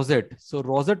as a rosette. So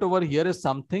rosette over here is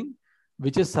something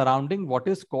which is surrounding what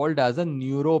is called as a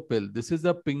neuropil. This is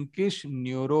a pinkish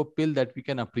neuropil that we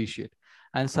can appreciate.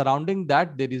 And surrounding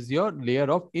that, there is your layer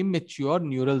of immature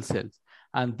neural cells.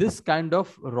 And this kind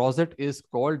of rosette is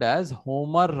called as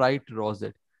Homer-Wright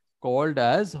rosette. Called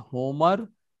as Homer-Wright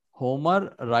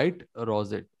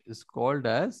rosette. Is called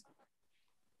as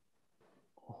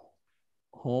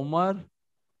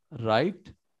Homer-Wright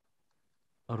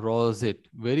rosette.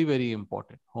 Very, very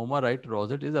important. Homer-Wright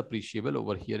rosette is appreciable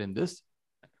over here in this.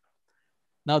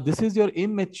 Now, this is your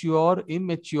immature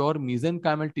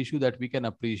mesenchymal tissue that we can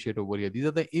appreciate over here. These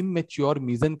are the immature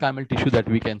mesenchymal tissue that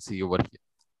we can see over here.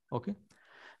 Okay.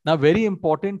 Now, very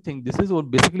important thing. This is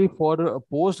basically for a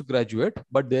postgraduate,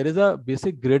 but there is a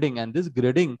basic grading, and this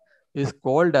grading is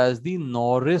called as the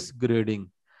Norris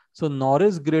grading. So,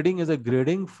 Norris grading is a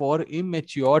grading for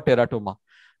immature teratoma.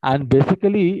 And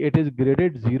basically, it is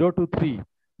graded 0 to 3,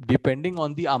 depending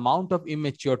on the amount of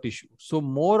immature tissue. So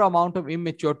more amount of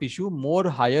immature tissue, more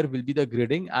higher will be the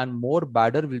grading and more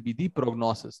badder will be the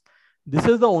prognosis. This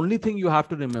is the only thing you have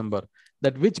to remember,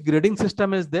 that which grading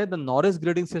system is there. The Norris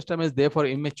grading system is there for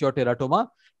immature teratoma.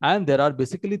 And there are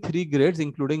basically 3 grades,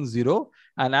 including 0.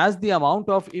 And as the amount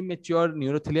of immature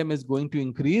neurothelium is going to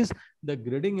increase, the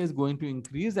grading is going to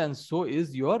increase. And so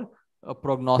is your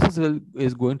prognosis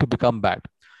is going to become bad.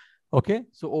 Okay,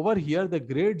 so over here, the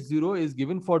grade 0 is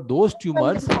given for those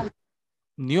tumors,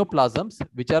 neoplasms,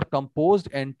 which are composed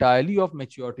entirely of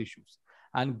mature tissues.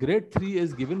 And grade 3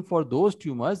 is given for those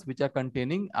tumors which are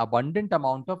containing abundant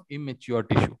amount of immature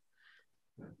tissue.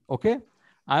 Okay,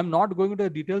 I'm not going into the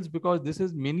details because this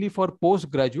is mainly for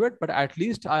postgraduate, but at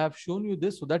least I have shown you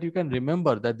this so that you can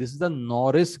remember that this is the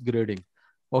Norris grading.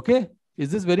 Okay,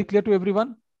 is this very clear to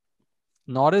everyone?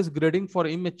 Norris grading for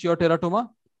immature teratoma.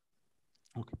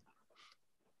 Okay.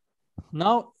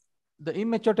 Now, the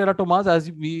immature teratomas, as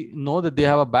we know that they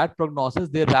have a bad prognosis,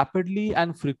 they rapidly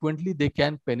and frequently they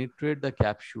can penetrate the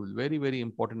capsule. Very, very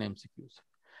important MCQs.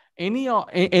 Any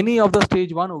of the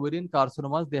stage 1 ovarian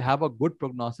carcinomas, they have a good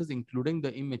prognosis, including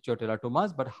the immature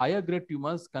teratomas, but higher grade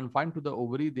tumors confined to the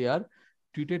ovary, they are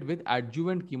treated with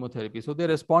adjuvant chemotherapy. So they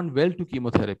respond well to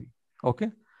chemotherapy.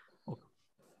 Okay.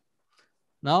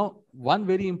 Now, one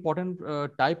very important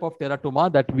type of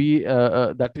teratoma that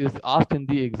that is asked in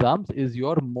the exams is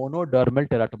your monodermal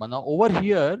teratoma. Now, over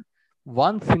here,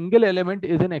 one single element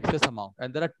is in excess amount,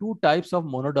 and there are 2 types of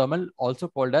monodermal, also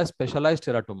called as specialized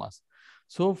teratomas.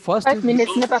 So, first is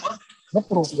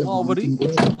ovary.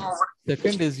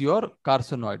 Second is your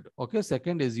carcinoid. Okay,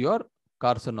 second is your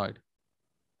carcinoid.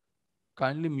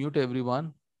 Kindly mute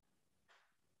everyone.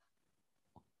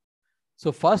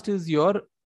 So, first is your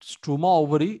stroma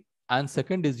ovary and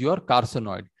second is your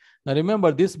carcinoid. Now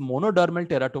remember, these monodermal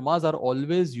teratomas are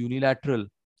always unilateral.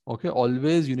 Okay,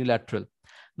 always unilateral.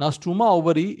 Now stroma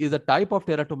ovary is a type of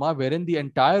teratoma wherein the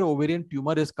entire ovarian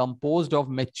tumor is composed of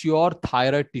mature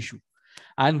thyroid tissue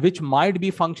and which might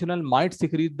be functional, might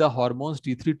secrete the hormones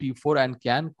T3, T4 and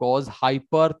can cause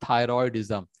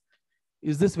hyperthyroidism.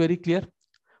 Is this very clear?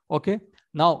 Okay.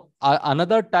 Now,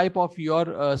 another type of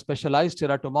your specialized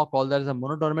teratoma called as a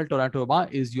monodermal teratoma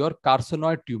is your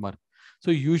carcinoid tumor.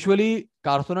 So usually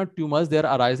carcinoid tumors, they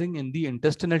are arising in the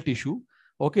intestinal tissue.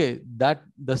 Okay, that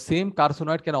the same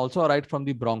carcinoid can also arise from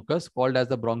the bronchus called as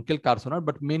the bronchial carcinoid,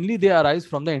 but mainly they arise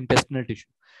from the intestinal tissue.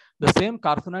 The same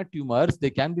carcinoid tumors, they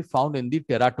can be found in the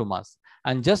teratomas.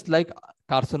 And just like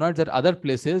carcinoids at other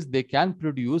places, they can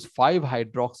produce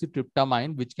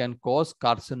 5-hydroxytryptamine, which can cause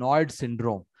carcinoid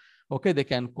syndrome. Okay, they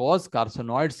can cause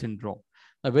carcinoid syndrome.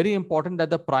 Now, very important that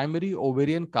the primary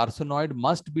ovarian carcinoid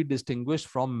must be distinguished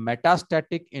from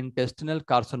metastatic intestinal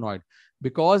carcinoid,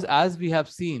 because as we have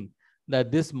seen that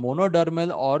this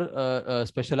monodermal or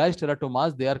specialized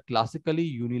teratomas, they are classically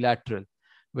unilateral.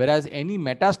 Whereas any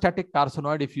metastatic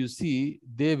carcinoid, if you see,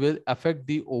 they will affect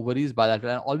the ovaries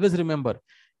bilateral. And always remember,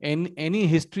 in any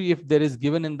history, if there is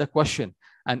given in the question,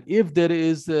 and if there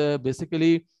is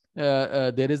basically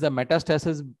there is a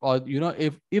metastasis, or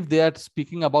if they are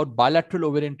speaking about bilateral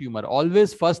ovarian tumor,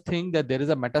 always first think that there is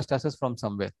a metastasis from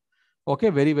somewhere. Okay,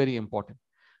 very, very important.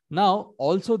 Now,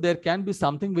 also there can be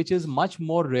something which is much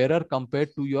more rarer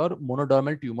compared to your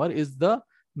monodermal tumor, is the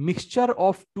mixture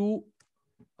of 2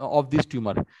 of this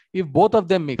tumor. If both of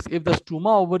them mix, if the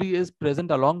stroma ovary is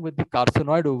present along with the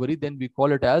carcinoid ovary, then we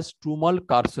call it as stromal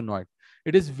carcinoid.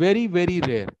 It is very, very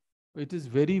rare. It is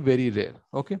very, very rare.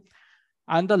 Okay.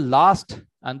 And the last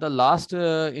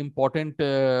important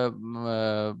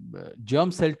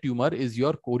germ cell tumor is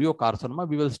your choriocarcinoma.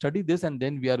 We will study this and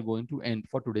then we are going to end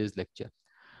for today's lecture.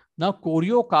 Now,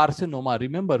 choriocarcinoma,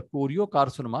 remember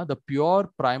choriocarcinoma, the pure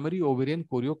primary ovarian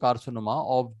choriocarcinoma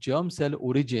of germ cell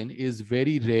origin is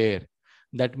very rare.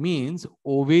 That means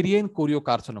ovarian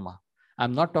choriocarcinoma.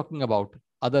 I'm not talking about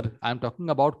other, I'm talking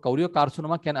about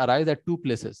choriocarcinoma can arise at two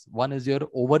places. One is your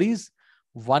ovaries,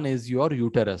 one is your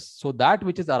uterus. So that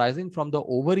which is arising from the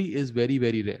ovary is very,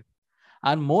 very rare.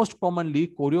 And most commonly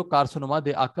choriocarcinoma,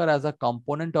 they occur as a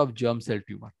component of germ cell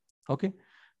tumor. Okay.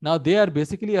 Now they are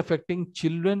basically affecting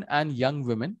children and young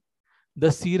women.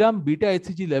 The serum beta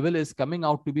HCG level is coming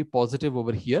out to be positive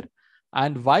over here.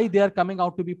 And why they are coming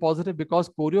out to be positive? Because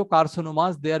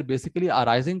choriocarcinomas, they are basically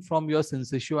arising from your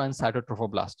syncytio and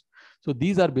cytotrophoblast. So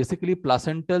these are basically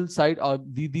placental site, or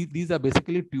these are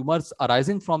basically tumors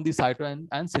arising from the cyto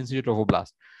and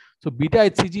syncytotrophoblast. So beta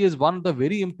HCG is one of the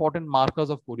very important markers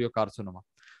of choriocarcinoma.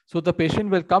 So the patient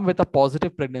will come with a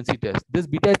positive pregnancy test. This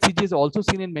beta HCG is also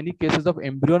seen in many cases of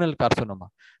embryonal carcinoma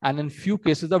and in few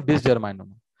cases of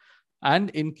dysgerminoma.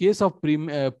 And in case of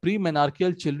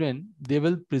premenarcheal children, they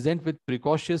will present with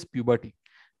precocious puberty.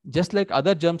 Just like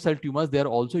other germ cell tumors, they are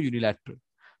also unilateral.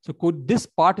 So this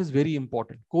part is very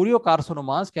important.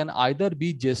 Choriocarcinomas can either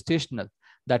be gestational,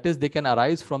 that is, they can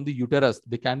arise from the uterus.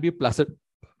 They can be placid,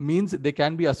 means they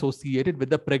can be associated with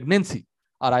the pregnancy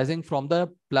arising from the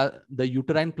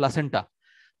uterine placenta.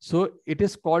 So it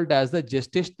is called as the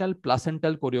gestational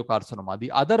placental choriocarcinoma.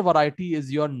 The other variety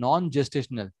is your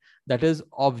non-gestational, that is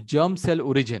of germ cell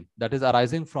origin, that is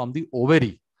arising from the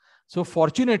ovary. So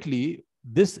fortunately,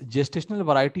 this gestational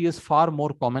variety is far more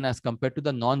common as compared to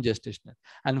the non-gestational.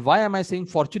 And why am I saying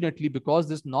fortunately? Because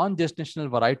this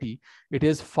non-gestational variety, it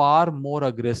is far more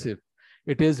aggressive.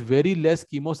 It is very less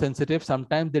chemosensitive.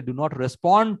 Sometimes they do not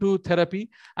respond to therapy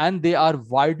and they are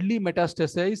widely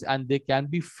metastasized and they can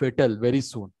be fatal very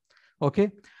soon.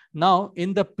 Okay. Now,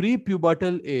 in the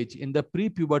pre-pubertal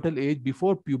age,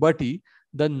 before puberty,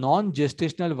 the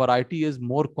non-gestational variety is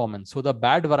more common. So the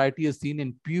bad variety is seen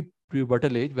in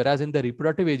pubertal age, whereas in the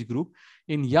reproductive age group,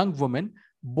 in young women,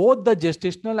 both the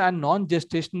gestational and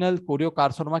non-gestational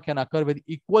choriocarcinoma can occur with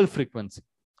equal frequency.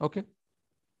 Okay.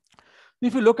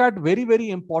 If you look at very,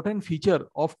 very important feature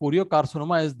of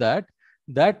choriocarcinoma is that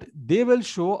they will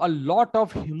show a lot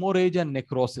of hemorrhage and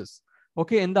necrosis.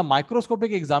 Okay, in the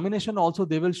microscopic examination also,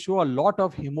 they will show a lot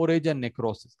of hemorrhage and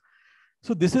necrosis.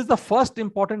 So this is the first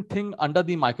important thing under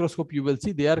the microscope. You will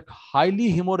see they are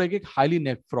highly hemorrhagic, highly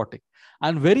nephrotic.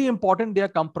 And very important, they are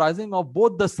comprising of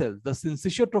both the cells, the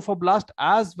syncytotrophoblast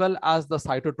as well as the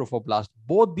cytotrophoblast.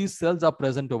 Both these cells are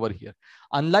present over here.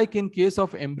 Unlike in case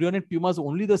of embryonic tumors,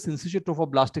 only the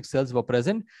syncytotrophoblastic cells were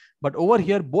present. But over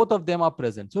here, both of them are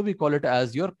present. So we call it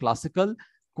as your classical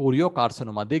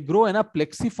choriocarcinoma. They grow in a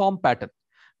plexiform pattern.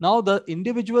 Now the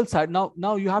individual side,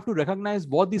 now you have to recognize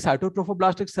what the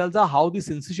cytotrophoblastic cells are, how the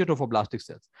syncytotrophoblastic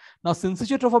cells. Now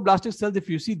syncytotrophoblastic cells, if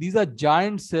you see, these are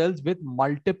giant cells with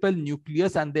multiple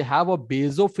nucleus and they have a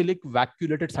basophilic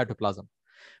vacuolated cytoplasm.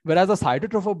 Whereas the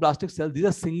cytotrophoblastic cells, these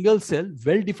are single cell,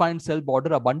 well-defined cell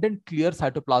border, abundant clear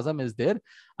cytoplasm is there,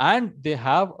 and they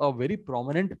have a very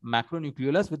prominent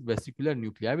macronucleolus with vesicular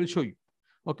nuclei. I will show you.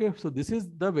 Okay, so this is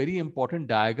the very important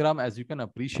diagram as you can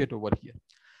appreciate over here.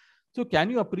 So can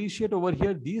you appreciate over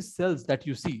here these cells that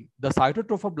you see? The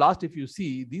cytotrophoblast, if you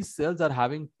see, these cells are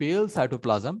having pale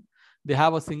cytoplasm. They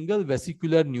have a single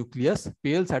vesicular nucleus,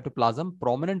 pale cytoplasm,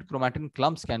 prominent chromatin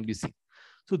clumps can be seen.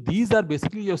 So these are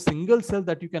basically your single cells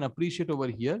that you can appreciate over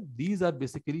here. These are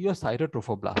basically your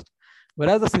cytotrophoblast.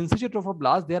 Whereas the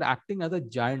syncytotrophoblast, they are acting as a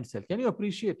giant cell. Can you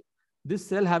appreciate this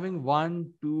cell having 1,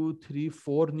 2, 3,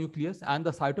 4 nucleus, and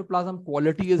the cytoplasm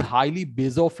quality is highly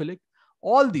basophilic.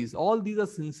 All these are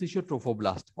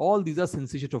syncytotrophoblast. All these are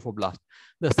syncytotrophoblast.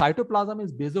 The cytoplasm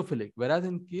is basophilic, whereas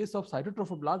in case of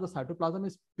cytotrophoblast, the cytoplasm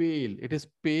is pale. It is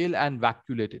pale and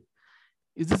vacuolated.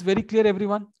 Is this very clear,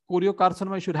 everyone?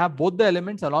 Choriocarcinoma should have both the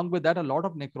elements. Along with that, a lot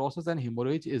of necrosis and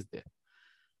hemorrhage is there.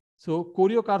 So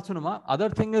choriocarcinoma, other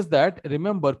thing is that,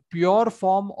 remember, pure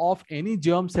form of any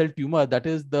germ cell tumor, that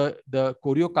is the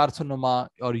choriocarcinoma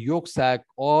or yolk sac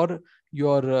or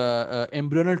your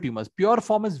embryonal tumors, pure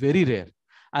form is very rare.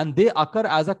 And they occur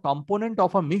as a component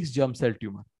of a mixed germ cell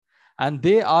tumor. And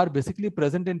they are basically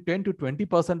present in 10 to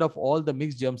 20% of all the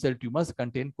mixed germ cell tumors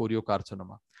contain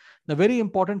choriocarcinoma. The very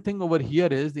important thing over here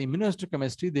is the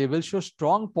immunohistochemistry. They will show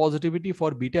strong positivity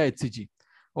for beta HCG.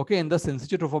 okay, in the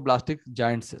syncytial trophoblastic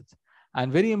giant cells.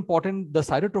 And very important, the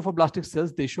cytotrophoblastic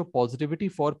cells, they show positivity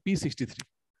for P63.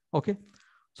 Okay.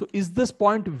 So is this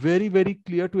point very, very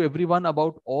clear to everyone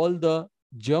about all the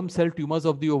germ cell tumors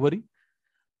of the ovary?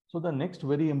 So the next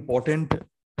very important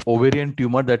ovarian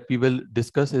tumor that we will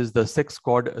discuss is the sex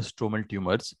cord stromal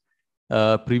tumors.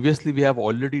 Previously, we have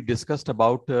already discussed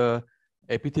about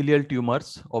epithelial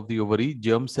tumors of the ovary,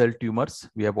 germ cell tumors.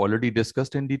 We have already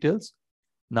discussed in details.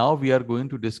 Now we are going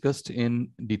to discuss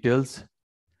in details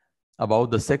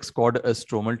about the sex cord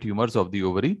stromal tumors of the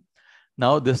ovary.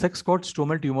 Now, the sex cord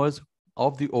stromal tumors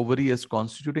of the ovary is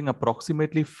constituting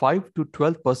approximately 5 to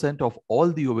 12% of all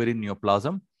the ovarian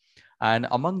neoplasm. And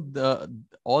among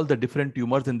all the different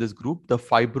tumors in this group, the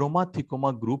FIBROMA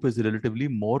THECOMA group is relatively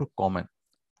more common.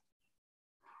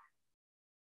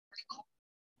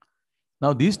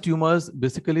 Now, these tumors,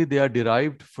 basically, they are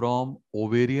derived from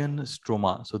ovarian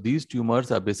stroma. So these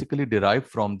tumors are basically derived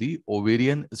from the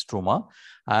ovarian stroma.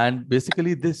 And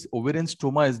basically, this ovarian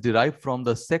stroma is derived from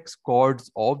the sex cords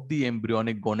of the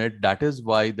embryonic gonad. That is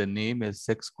why the name is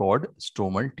sex cord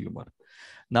stromal tumor.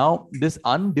 Now, this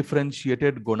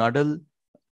undifferentiated gonadal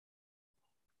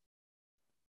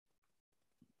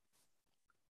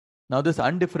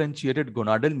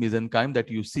mesenchyme that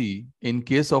you see in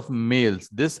case of males,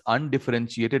 this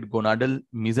undifferentiated gonadal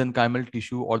mesenchymal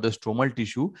tissue or the stromal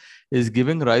tissue is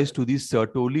giving rise to the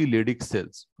SERTOLI Leydig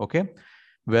cells. Okay.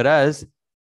 Whereas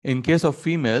in case of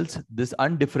females, this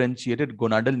undifferentiated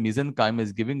gonadal mesenchyme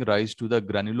is giving rise to the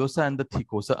granulosa and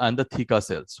the theca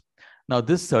cells. Now,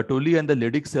 this SERTOLI and the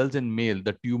Leydig cells in male,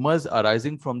 the tumors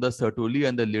arising from the SERTOLI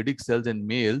and the Leydig cells in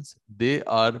males, they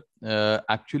are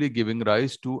actually giving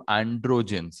rise to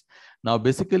androgens. Now,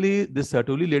 basically, the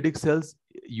SERTOLI Leydig cells,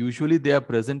 usually they are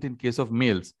present in case of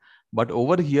males. But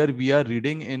over here, we are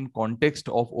reading in context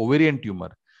of ovarian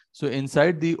tumor. So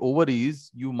inside the ovaries,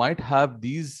 you might have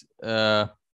these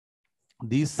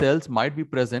cells might be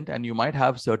present, and you might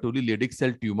have SERTOLI Leydig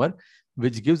cell tumor,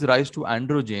 which gives rise to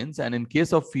androgens. And in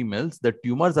case of females, the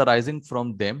tumors arising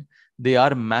from them, they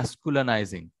are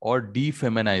masculinizing or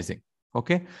defeminizing.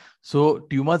 Okay. So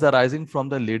tumors arising from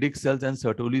the Leydig cells and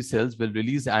SERTOLI cells will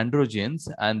release androgens,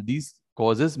 and these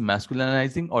causes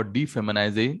masculinizing or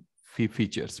defeminizing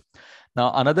features.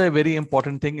 Now, another very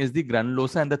important thing is the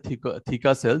granulosa and the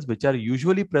theca cells, which are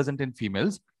usually present in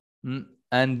females.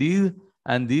 And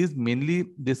these mainly,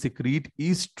 they secrete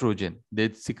estrogen.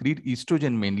 They secrete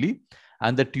estrogen mainly.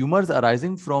 And the tumors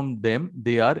arising from them,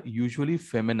 they are usually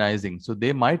feminizing. So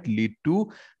they might lead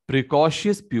to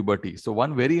precocious puberty. So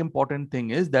one very important thing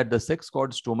is that the sex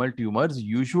cord stromal tumors,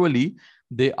 usually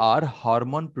they are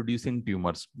hormone producing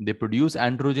tumors. They produce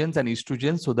androgens and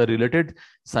estrogens. So the related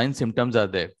sign symptoms are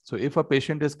there. So if a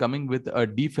patient is coming with a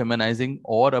defeminizing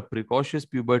or a precocious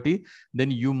puberty, then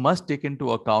you must take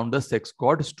into account the sex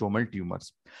cord stromal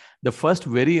tumors. The first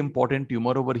very important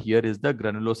tumor over here is the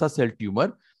granulosa cell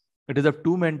tumor. It is of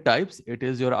two main types. It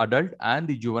is your adult and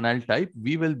the juvenile type.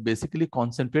 We will basically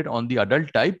concentrate on the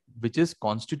adult type, which is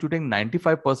constituting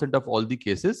 95% of all the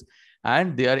cases,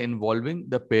 and they are involving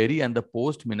the peri and the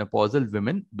post-menopausal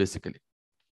women basically.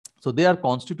 So they are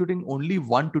constituting only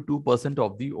 1 to 2%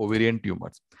 of the ovarian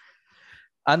tumors.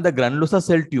 And the granulosa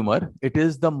cell tumor, it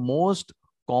is the most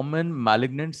common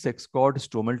malignant sex cord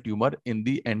stromal tumor in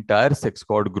the entire sex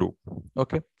cord group.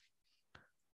 Okay.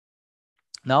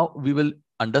 Now we will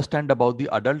understand about the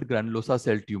adult granulosa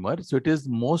cell tumor. So it is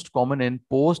most common in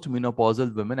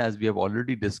post-menopausal women, as we have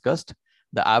already discussed,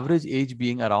 the average age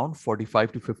being around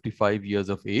 45 to 55 years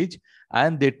of age,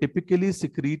 and they typically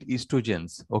secrete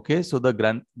estrogens. Okay, so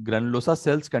the granulosa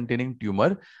cells containing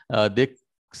tumor, they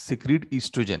secrete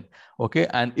estrogen. Okay,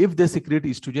 and if they secrete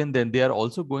estrogen, then they are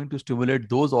also going to stimulate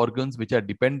those organs which are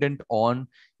dependent on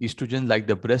estrogen, like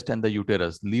the breast and the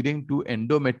uterus, leading to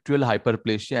endometrial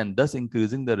hyperplasia and thus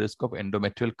increasing the risk of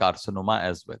endometrial carcinoma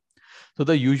as well. So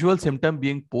the usual symptom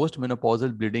being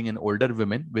postmenopausal bleeding in older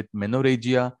women with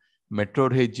menorrhagia,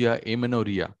 metrorrhagia,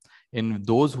 amenorrhea in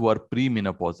those who are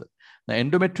premenopausal. Now,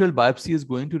 endometrial biopsy is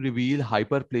going to reveal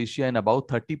hyperplasia in about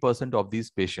 30% of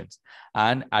these patients,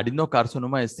 and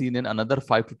adenocarcinoma is seen in another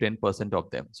 5 to 10%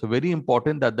 of them. So very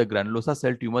important that the granulosa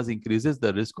cell tumors increases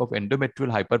the risk of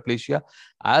endometrial hyperplasia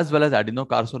as well as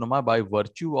adenocarcinoma by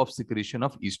virtue of secretion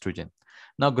of estrogen.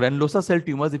 Now, granulosa cell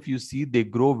tumors, if you see, they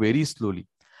grow very slowly,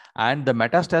 and the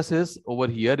metastasis over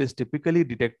here is typically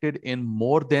detected in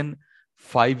more than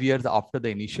 5 years after the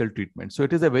initial treatment. So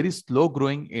it is a very slow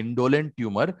growing indolent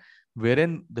tumor,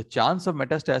 wherein the chance of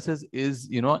metastasis is,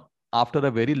 after a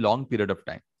very long period of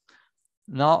time.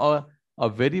 Now, a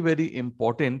very, very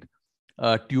important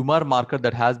tumor marker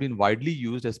that has been widely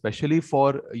used, especially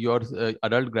for your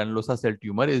adult granulosa cell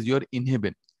tumor, is your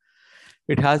inhibin.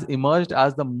 It has emerged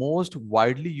as the most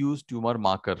widely used tumor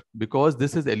marker because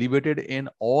this is elevated in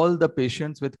all the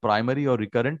patients with primary or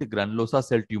recurrent granulosa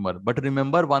cell tumor. But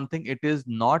remember one thing, it is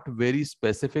not very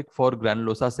specific for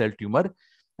granulosa cell tumor,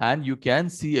 and you can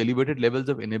see elevated levels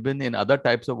of inhibin in other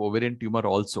types of ovarian tumor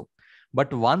also.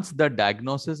 But once the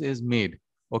diagnosis is made,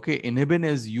 okay, inhibin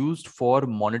is used for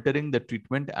monitoring the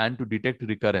treatment and to detect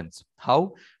recurrence.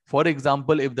 How? For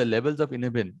example, if the levels of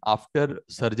inhibin after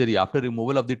surgery, after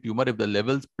removal of the tumor, if the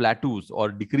levels plateaus or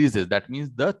decreases, that means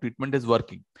the treatment is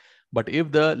working. But if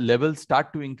the levels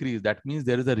start to increase, that means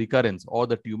there is a recurrence or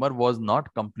the tumor was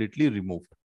not completely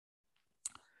removed.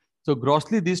 So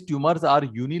grossly, these tumors are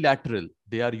unilateral.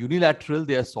 They are unilateral.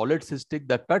 They are solid cystic.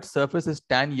 The cut surface is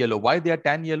tan yellow. Why they are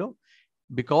tan yellow?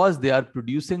 Because they are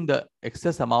producing the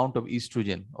excess amount of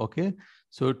estrogen. Okay.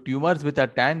 So tumors with a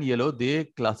tan yellow, they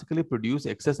classically produce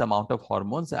excess amount of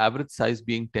hormones, average size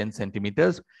being 10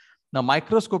 centimeters. Now,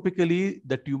 microscopically,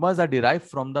 the tumors are derived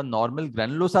from the normal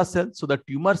granulosa cells. So the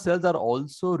tumor cells are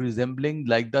also resembling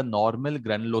like the normal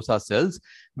granulosa cells,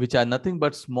 which are nothing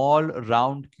but small,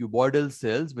 round, cuboidal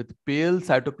cells with pale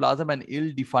cytoplasm and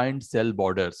ill-defined cell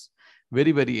borders.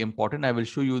 Very, very important. I will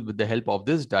show you with the help of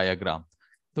this diagram.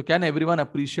 So can everyone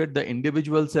appreciate the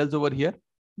individual cells over here?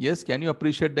 Yes, can you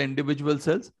appreciate the individual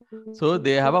cells? So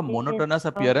they have a monotonous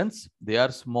appearance. They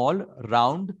are small,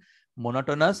 round,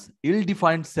 monotonous,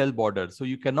 ill-defined cell borders. So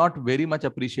you cannot very much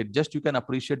appreciate, just you can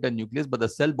appreciate the nucleus, but the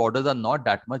cell borders are not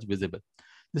that much visible.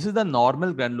 This is the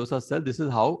normal granulosa cell. This is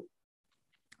how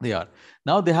they are.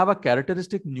 Now they have a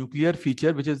characteristic nuclear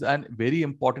feature, which is a very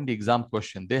important exam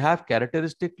question. They have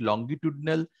characteristic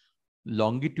longitudinal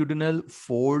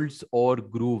folds or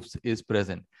grooves is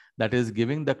present, that is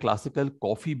giving the classical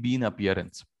coffee bean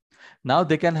appearance. Now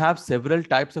they can have several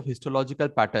types of histological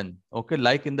pattern. Okay,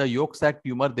 like in the yolk sac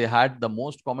tumor, they had the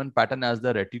most common pattern as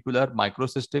the reticular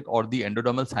microcystic or the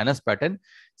endodermal sinus pattern.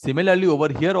 Similarly,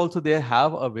 over here also they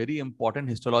have a very important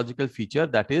histological feature,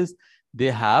 that is they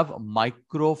have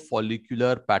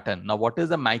microfollicular pattern. Now what is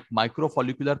the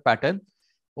microfollicular pattern?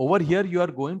 Over here you are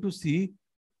going to see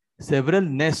several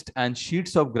nests and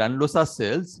sheets of granulosa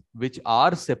cells which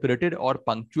are separated or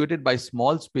punctuated by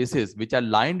small spaces which are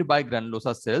lined by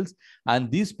granulosa cells, and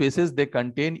these spaces, they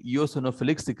contain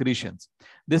eosinophilic secretions.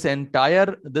 This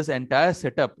entire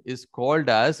setup is called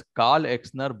as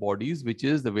Karl-Exner bodies, which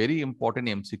is the very important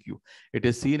MCQ. It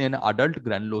is seen in adult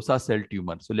granulosa cell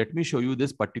tumor. So let me show you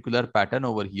this particular pattern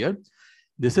over here.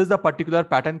 This is the particular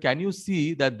pattern. Can you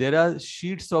see that there are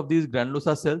sheets of these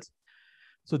granulosa cells?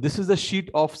 So this is a sheet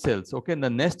of cells, okay, and the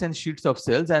nest and sheets of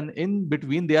cells, and in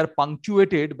between they are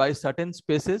punctuated by certain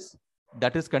spaces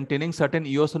that is containing certain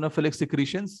eosinophilic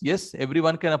secretions. Yes,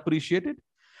 everyone can appreciate it.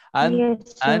 And,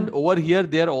 yes, and over here,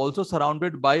 they are also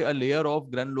surrounded by a layer of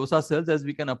granulosa cells. As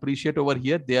we can appreciate over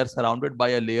here, they are surrounded by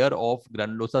a layer of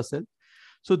granulosa cell.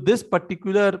 So this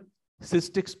particular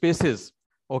cystic spaces,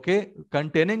 okay,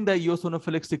 containing the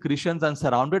eosinophilic secretions and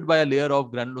surrounded by a layer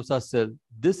of granulosa cell,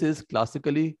 this is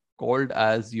classically called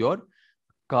as your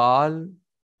Karl-Exner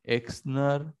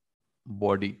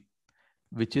body,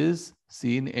 which is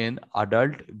seen in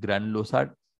adult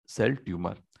granulosa cell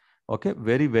tumor. Okay,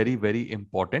 very, very, very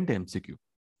important MCQ.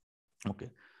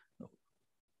 Okay.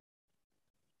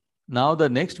 Now, the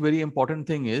next very important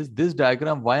thing is this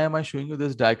diagram. Why am I showing you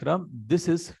this diagram? This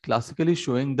is classically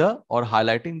showing the or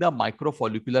highlighting the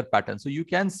microfollicular pattern. So you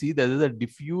can see there is a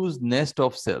diffuse nest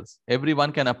of cells.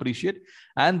 Everyone can appreciate,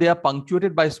 and they are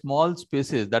punctuated by small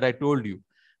spaces that I told you.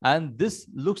 And this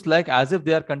looks like as if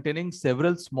they are containing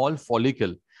several small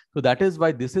follicles. So that is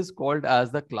why this is called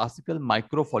as the classical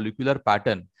microfollicular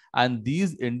pattern. And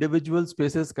these individual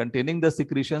spaces containing the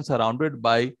secretion surrounded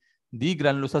by the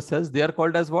granulosa cells, they are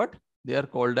called as what? They are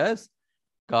called as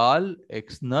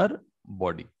Karl-Exner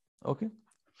body. Okay.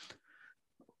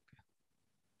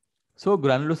 So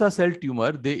granulosa cell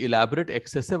tumor, they elaborate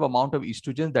excessive amount of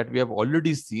estrogen that we have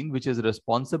already seen, which is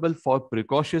responsible for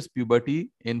precocious puberty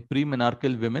in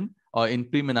premenarchal women or in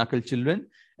premenarchal children,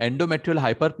 endometrial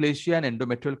hyperplasia and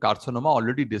endometrial carcinoma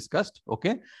already discussed.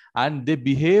 Okay. And they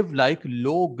behave like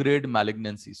low grade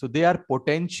malignancy. So they are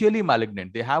potentially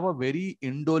malignant. They have a very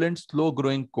indolent, slow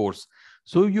growing course.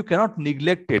 So you cannot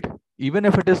neglect it. Even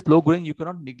if it is slow growing, you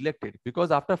cannot neglect it,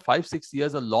 because after 5-6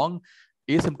 years, a long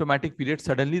asymptomatic period,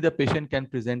 suddenly the patient can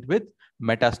present with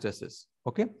metastasis.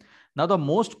 Okay. Now, the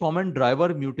most common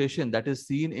driver mutation that is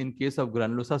seen in case of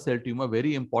granulosa cell tumor,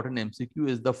 very important MCQ,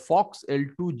 is the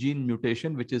FOXL2 gene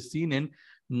mutation, which is seen in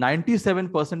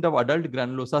 97% of adult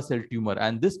granulosa cell tumor.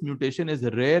 And this mutation is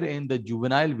rare in the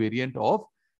juvenile variant of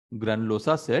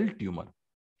granulosa cell tumor.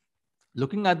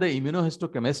 Looking at the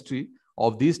immunohistochemistry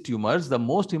of these tumors, the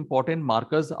most important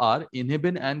markers are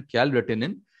inhibin and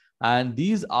calretenin. And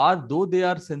these are, though they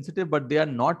are sensitive, but they are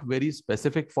not very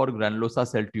specific for granulosa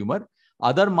cell tumor.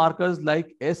 Other markers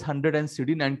like S100 and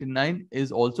CD99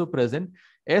 is also present.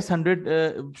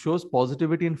 S100 shows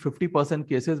positivity in 50%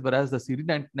 cases, whereas the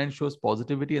CD99 shows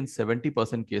positivity in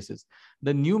 70% cases.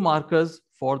 The new markers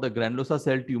for the granulosa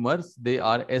cell tumors, they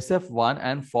are SF1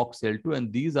 and FOXL2,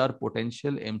 and these are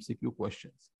potential MCQ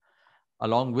questions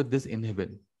along with this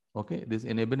inhibin. Okay, this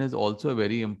inhibin is also a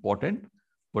very important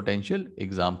potential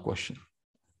exam question.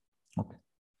 Okay.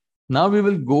 Now we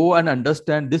will go and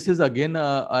understand, this is again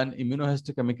an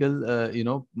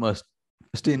immunohistochemical,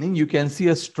 staining. You can see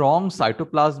a strong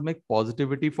cytoplasmic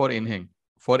positivity for inhibin.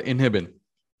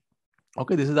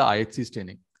 Okay, this is the IHC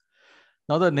staining.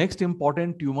 Now the next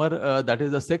important tumor, that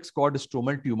is the sex-cord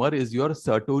stromal tumor, is your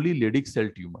SERTOLI-Leydig cell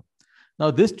tumor. Now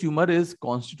this tumor is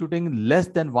constituting less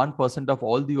than 1% of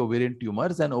all the ovarian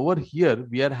tumors, and over here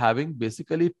we are having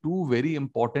basically two very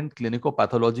important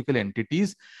clinico-pathological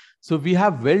entities. So we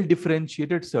have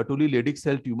well-differentiated SERTOLI-Leydig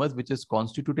cell tumors, which is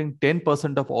constituting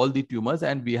 10% of all the tumors,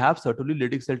 and we have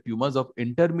SERTOLI-Leydig cell tumors of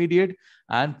intermediate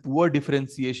and poor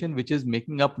differentiation, which is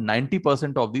making up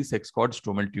 90% of the sex-cord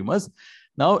stromal tumors.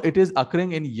 Now it is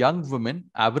occurring in young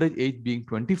women, average age being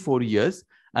 24 years,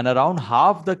 and around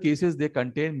half the cases they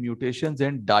contain mutations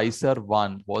in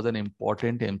DYSGERM1, was an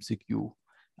important MCQ,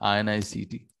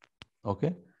 INICT.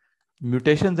 Okay.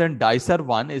 Mutations in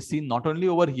DYSGERM1 is seen not only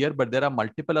over here, but there are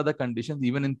multiple other conditions,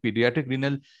 even in pediatric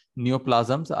renal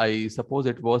neoplasms. I suppose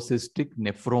it was cystic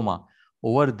nephroma.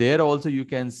 Over there also you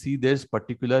can see this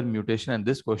particular mutation, and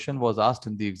this question was asked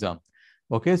in the exam.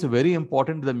 Okay, so very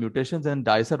important, the mutations in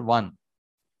DYSGERM1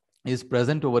 is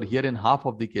present over here in half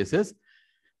of the cases.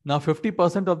 Now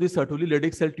 50% of the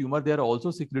SERTOLI-Leydig cell tumor, they are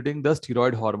also secreting the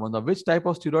steroid hormone. Now which type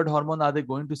of steroid hormone are they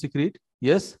going to secrete?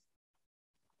 Yes,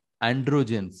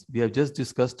 androgens. We have just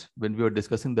discussed when we were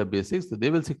discussing the basics. So they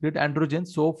will secrete androgens.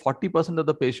 So 40% of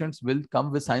the patients will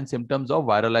come with signs symptoms of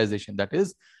viralization, that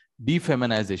is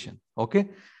defeminization. Okay.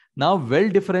 Now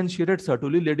well-differentiated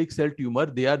SERTOLI-Leydig cell tumor,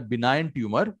 they are benign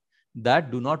tumor that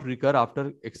do not recur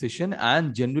after excision,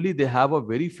 and generally they have a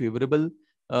very favorable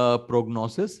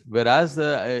prognosis, whereas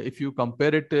if you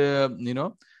compare it with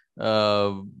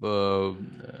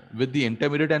the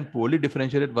intermediate and poorly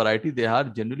differentiated variety, they are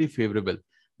generally favorable.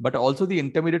 But also the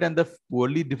intermediate and the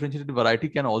poorly differentiated variety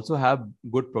can also have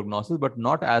good prognosis, but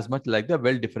not as much like the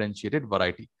well differentiated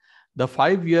variety. The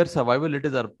 5-year survival rate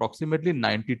is approximately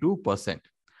 92%.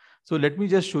 So let me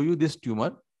just show you this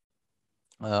tumor.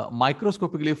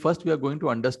 Microscopically, first we are going to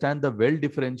understand the well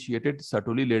differentiated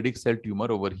SERTOLI-Leydig cell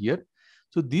tumor over here.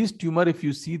 So these tumor, if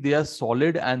you see, they are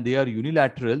solid and they are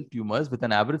unilateral tumors with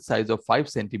an average size of 5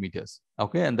 centimeters.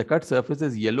 Okay, and the cut surface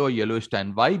is yellow or yellowish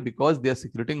tan. Why? Because they are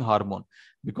secreting hormone.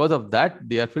 Because of that,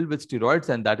 they are filled with steroids,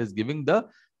 and that is giving the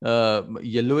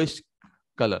yellowish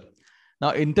color.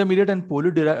 Now, intermediate and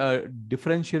poorly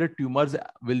differentiated tumors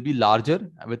will be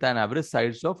larger with an average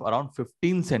size of around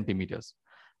 15 centimeters.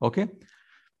 Okay.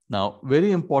 Now,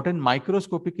 very important,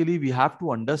 microscopically, we have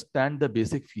to understand the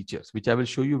basic features, which I will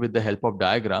show you with the help of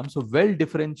diagram. So,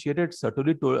 well-differentiated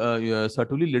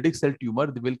SERTOLI-Leydig cell tumor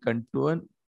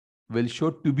will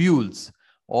show tubules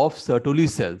of SERTOLI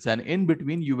cells, and in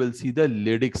between you will see the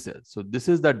Leydig cells. So, this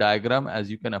is the diagram,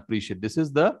 as you can appreciate. This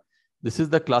is the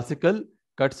classical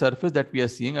cut surface that we are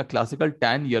seeing, a classical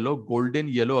tan yellow, golden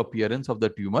yellow appearance of the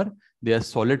tumor. They are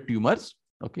solid tumors.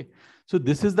 Okay. So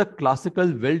this is the classical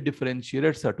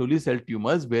well-differentiated SERTOLI cell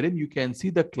tumors, wherein you can see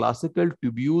the classical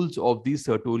tubules of these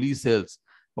SERTOLI cells.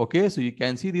 Okay, so you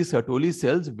can see these SERTOLI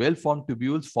cells, well-formed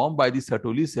tubules formed by the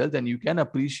SERTOLI cells, and you can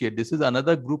appreciate this is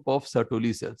another group of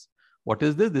SERTOLI cells. What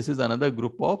is this? This is another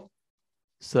group of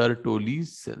SERTOLI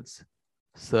cells.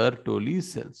 SERTOLI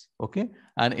cells. Okay,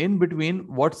 and in between,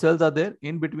 what cells are there?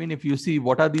 In between, if you see,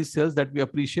 what are these cells that we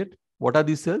appreciate? What are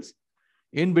these cells?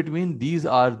 In between, these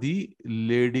are the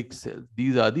Leydig cells.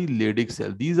 These are the Leydig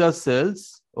cells. These are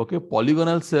cells, okay,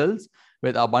 polygonal cells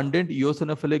with abundant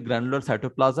eosinophilic granular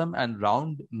cytoplasm and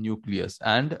round nucleus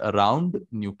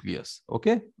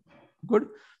Okay, good.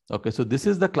 Okay, so this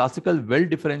is the classical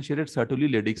well-differentiated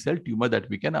SERTOLI-Leydig cell tumor that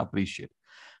we can appreciate.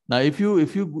 Now, if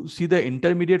you see the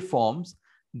intermediate forms,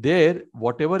 there,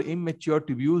 whatever immature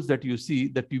tubules that you see,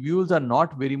 the tubules are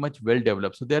not very much well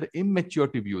developed. So they are immature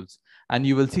tubules, and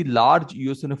you will see large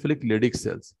eosinophilic Leydig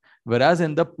cells. Whereas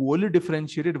in the poorly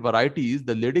differentiated varieties,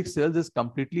 the Leydig cells is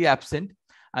completely absent,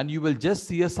 and you will just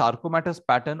see a sarcomatous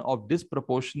pattern of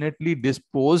disproportionately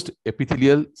disposed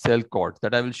epithelial cell cords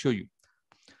that I will show you.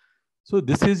 So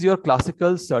this is your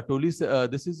classical Sertoli.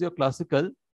 This is your classical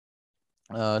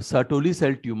Sertoli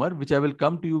cell tumor, which I will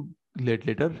come to you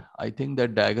later. I think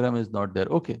that diagram is not there.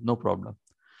 Okay, no problem.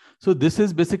 So this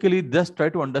is basically, just try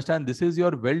to understand, this is your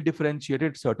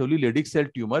well-differentiated Sertoli Leydig cell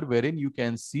tumor, wherein you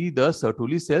can see the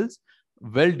Sertoli cells,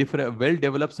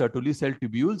 well-developed Sertoli cell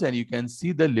tubules, and you can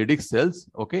see the Leydig cells,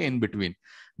 okay, in between.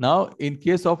 Now, in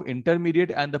case of intermediate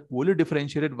and the poorly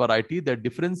differentiated variety, the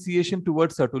differentiation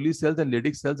towards Sertoli cells and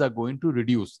Leydig cells are going to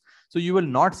reduce. So you will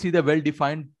not see the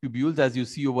well-defined tubules as you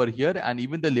see over here, and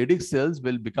even the Leydig cells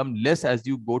will become less as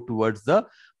you go towards the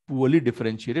poorly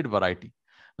differentiated variety.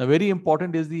 Now, very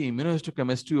important is the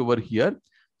immunohistochemistry over here.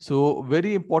 So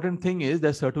very important thing is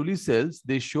that Sertoli cells,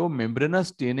 they show membranous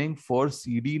staining for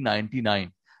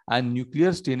CD99 and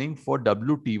nuclear staining for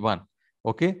WT1.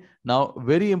 Okay. Now,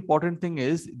 very important thing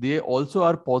is they also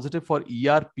are positive for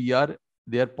ER, PR.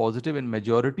 They are positive in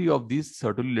majority of these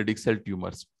Sertoli Leydig cell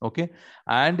tumors. Okay.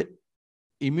 And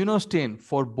immunostain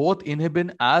for both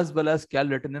inhibin as well as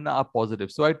calretinine are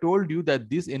positive. So I told you that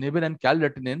this inhibin and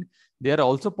calretinine, they are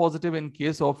also positive in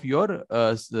case of your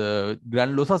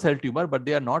granulosa cell tumor, but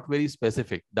they are not very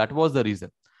specific. That was the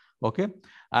reason. Okay.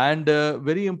 And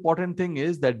very important thing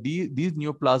is that these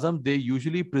neoplasms, they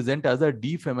usually present as a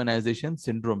defeminization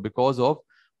syndrome because of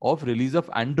release of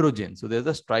androgen. So there's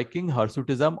a striking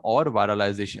hirsutism or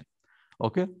viralization.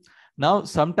 Okay. Now,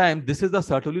 sometimes this is the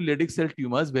Sertoli Leydig cell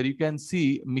tumors where you can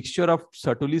see mixture of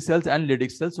Sertoli cells and Leydig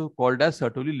cells, so called as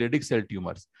Sertoli Leydig cell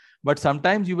tumors. But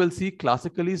sometimes you will see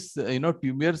classically,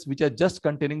 tumors which are just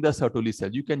containing the Sertoli cell.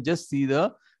 You can just see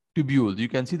the tubules. You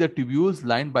can see the tubules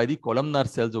lined by the columnar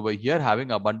cells over here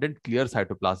having abundant clear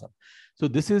cytoplasm. So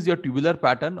this is your tubular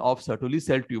pattern of Sertoli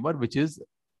cell tumor, which is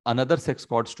another sex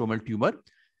cord stromal tumor.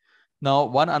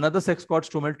 Now, another sex cord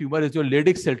stromal tumor is your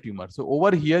Leydig cell tumor. So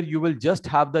over here, you will just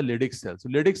have the Leydig cells. So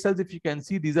Leydig cells, if you can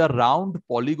see, these are round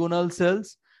polygonal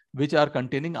cells which are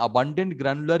containing abundant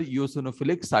granular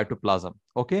eosinophilic cytoplasm.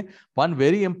 Okay. One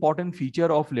very important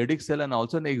feature of Leydig cell and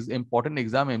also an important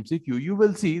exam MCQ, you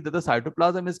will see that the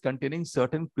cytoplasm is containing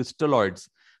certain crystalloids.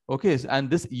 Okay. And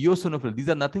this eosinophil, these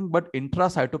are nothing but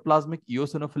intracytoplasmic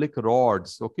eosinophilic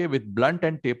rods. Okay. With blunt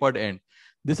and tapered end.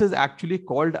 This is actually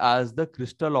called as the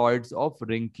crystalloids of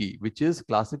Rinke, which is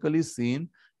classically seen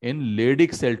in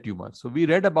Leydig cell tumor. So we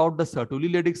read about the Sertoli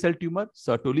Leydig cell tumor,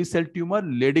 Sertoli cell tumor,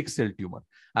 Leydig cell tumor,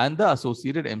 and the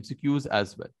associated MCQs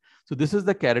as well. So this is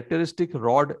the characteristic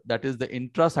rod, that is the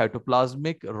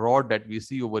intracytoplasmic rod that we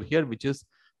see over here, which is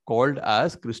called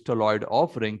as crystalloid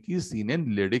of Rinke seen in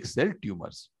Leydig cell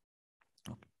tumors.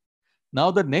 Now,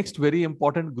 the next very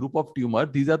important group of tumor,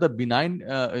 these are the benign,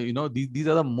 these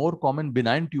are the more common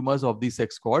benign tumors of the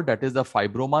sex cord, that is the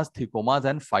fibromas, thecomas,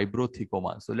 and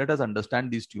fibrothecomas. So let us understand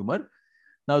these tumors.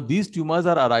 Now, these tumors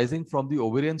are arising from the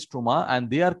ovarian stroma, and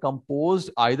they are composed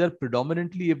either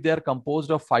predominantly, if they are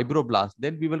composed of fibroblasts,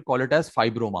 then we will call it as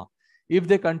fibroma. If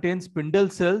they contain spindle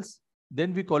cells,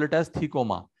 then we call it as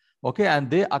thecoma. Okay, and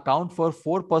they account for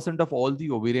 4% of all the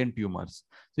ovarian tumors.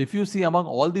 So if you see among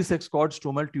all the sex cord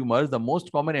stromal tumors, the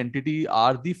most common entity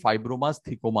are the fibromas,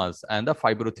 thecomas, and the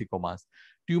fibrothecomas.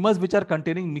 Tumors which are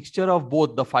containing mixture of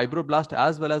both the fibroblast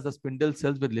as well as the spindle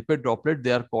cells with lipid droplet,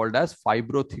 they are called as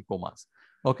fibrothecomas.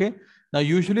 Okay. Now,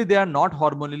 usually they are not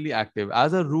hormonally active.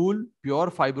 As a rule,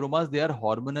 pure fibromas, they are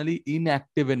hormonally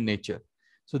inactive in nature.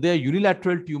 So they are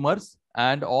unilateral tumors.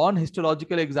 And on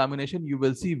histological examination, you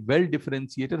will see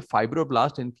well-differentiated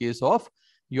fibroblast in case of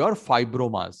your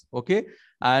fibromas. Okay.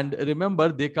 And remember,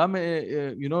 they come,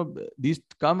 these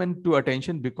come into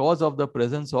attention because of the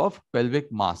presence of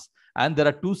pelvic mass. And there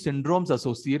are two syndromes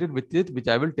associated with it, which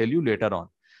I will tell you later on.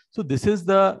 So this is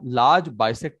the large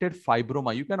bisected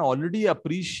fibroma. You can already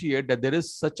appreciate that there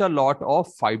is such a lot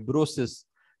of fibrosis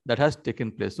that has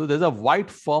taken place. So there's a white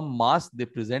firm mass they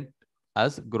present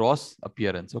as gross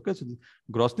appearance. Okay, so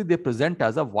grossly they present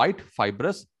as a white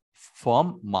fibrous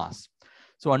firm mass.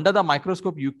 So under the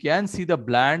microscope, you can see the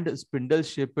bland spindle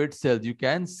shaped cells. You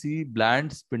can see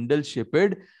bland spindle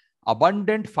shaped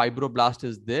abundant fibroblast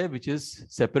is there, which is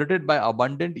separated by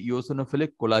abundant eosinophilic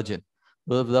collagen.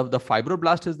 The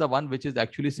fibroblast is the one which is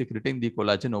actually secreting the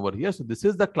collagen over here. So this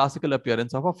is the classical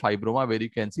appearance of a fibroma, where you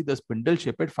can see the spindle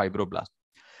shaped fibroblast.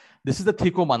 This is the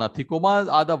thecoma. Now,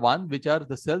 thecomas are the one which are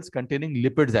the cells containing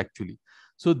lipids actually.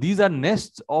 So these are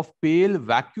nests of pale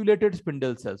vacuolated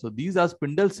spindle cells. So these are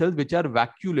spindle cells which are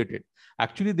vacuolated.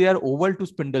 Actually, they are oval to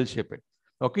spindle shaped.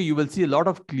 Okay, you will see a lot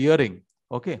of clearing.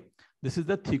 Okay, this is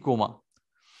the thecoma.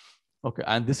 Okay,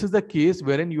 and this is the case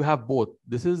wherein you have both.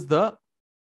 This is the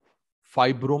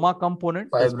fibroma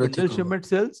component, the spindle shaped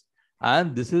cells,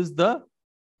 and this is the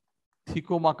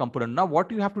THECOMA component. Now,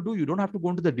 what you have to do, you don't have to go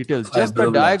into the details, just the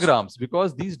Fibroblasts. diagrams,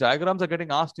 because these diagrams are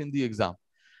getting asked in the exam.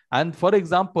 And for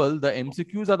example, the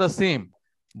MCQs are the same.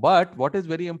 But what is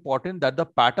very important, that the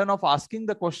pattern of asking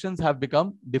the questions have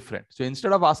become different. So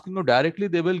instead of asking you directly,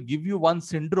 they will give you one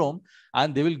syndrome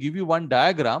and they will give you one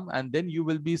diagram, and then you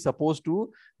will be supposed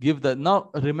to give the.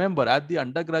 Now, remember, at the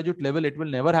undergraduate level, it will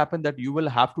never happen that you will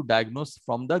have to diagnose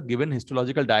from the given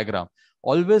histological diagram.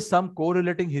 Always some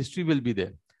correlating history will be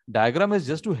there. Diagram is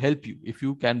just to help you if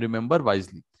you can remember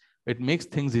wisely. It makes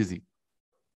things easy.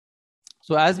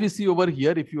 So as we see over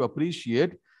here, if you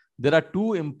appreciate, there are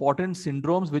two important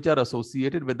syndromes which are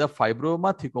associated with the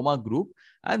fibroma THECOMA group,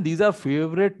 and these are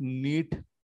favorite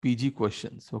NEET-PG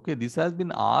questions. Okay, this has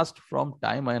been asked from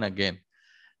time and again.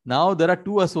 Now, there are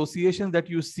two associations that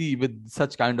you see with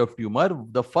such kind of tumor.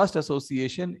 The first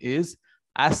association is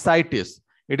ascites.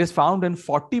 It is found in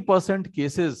 40%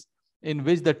 cases in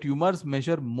which the tumors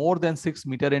measure more than 6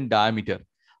 meters in diameter.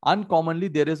 Uncommonly,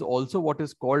 there is also what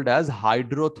is called as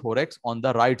hydrothorax on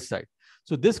the right side.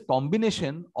 So this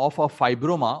combination of a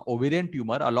fibroma, ovarian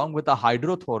tumor, along with a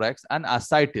hydrothorax and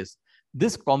ascites,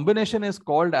 this combination is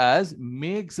called as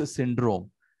Meigs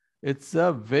syndrome. It's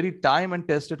a very time and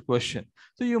tested question.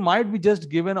 So you might be just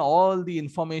given all the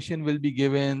information will be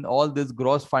given, all this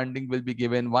gross finding will be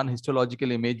given, one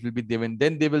histological image will be given.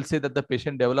 Then they will say that the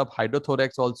patient developed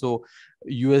hydrothorax also,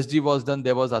 USG was done,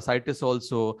 there was ascites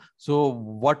also. So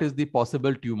what is the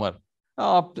possible tumor?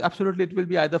 Absolutely, it will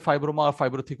be either fibroma or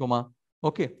fibrothecoma.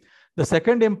 Okay. The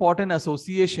second important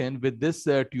association with this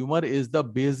tumor is the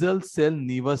basal cell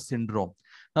nevus syndrome.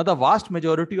 Now, the vast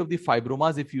majority of the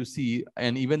fibromas, if you see,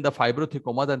 and even the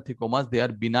fibrothecomas and thecomas, they are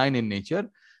benign in nature.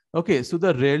 Okay, so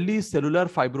the rarely cellular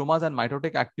fibromas and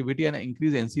mitotic activity and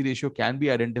increased NC ratio can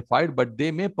be identified, but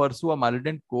they may pursue a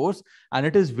malignant course, and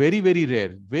it is very, very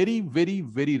rare. Very, very,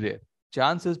 very rare.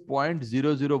 Chance is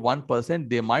 0.001%.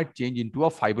 They might change into a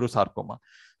fibrosarcoma.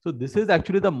 So this is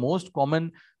actually the most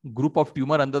common group of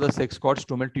tumor under the sex called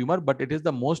stromal tumor, but it is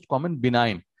the most common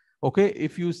benign. Okay,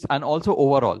 if you, and also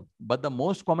overall, but the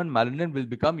most common malignant will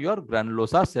become your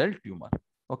granulosa cell tumor.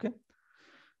 Okay,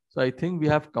 so I think we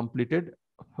have completed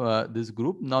this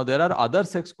group. Now there are other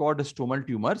sex called stromal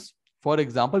tumors. For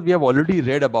example, we have already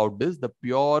read about this, the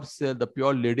pure cell, the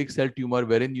pure Leydig cell tumor,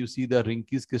 wherein you see the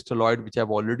Rinke's crystalloid, which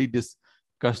I've already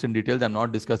discussed in detail. I'm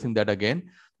not discussing that again.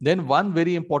 Then one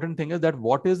very important thing is that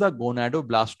what is a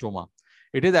gonadoblastoma?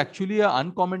 It is actually an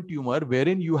uncommon tumor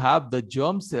wherein you have the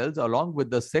germ cells along with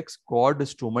the sex cord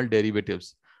stromal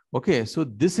derivatives. Okay, so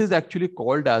this is actually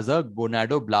called as a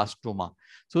gonadoblastoma.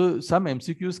 So some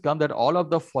MCQs come that all of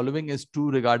the following is true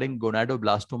regarding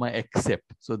gonadoblastoma except.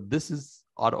 So this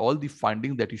are all the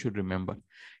findings that you should remember.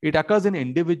 It occurs in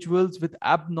individuals with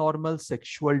abnormal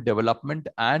sexual development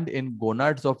and in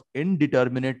gonads of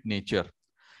indeterminate nature.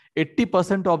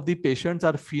 80% of the patients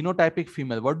are phenotypic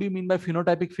female. What do you mean by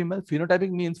phenotypic female? Phenotypic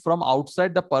means from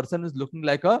outside the person is looking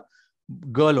like a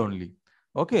girl only.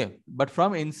 Okay, but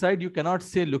from inside you cannot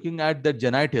say looking at the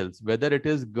genitals whether it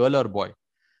is girl or boy.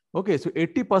 Okay, so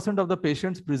 80% of the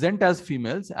patients present as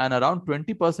females and around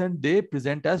 20% they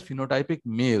present as phenotypic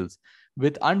males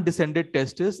with undescended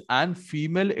testes and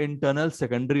female internal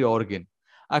secondary organ.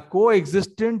 A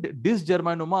coexistent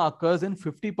dysgerminoma occurs in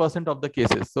 50% of the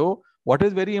cases. So what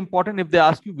is very important, if they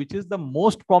ask you which is the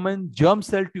most common germ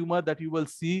cell tumor that you will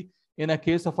see in a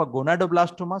case of a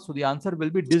gonadoblastoma, so the answer will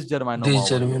be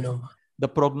dysgerminoma. The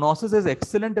prognosis is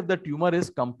excellent if the tumor is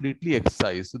completely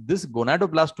excised. So this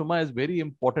gonadoblastoma is very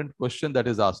important question that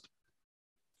is asked.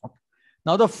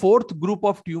 Now, the fourth group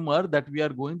of tumor that we are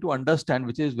going to understand,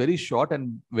 which is very short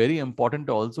and very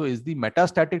important also, is the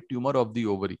metastatic tumor of the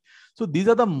ovary. So these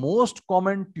are the most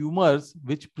common tumors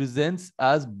which presents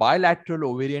as bilateral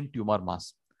ovarian tumor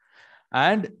mass.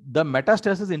 And the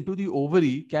metastasis into the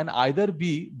ovary can either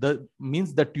be, the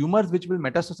tumors which will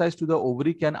metastasize to the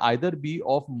ovary can either be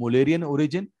of Mullerian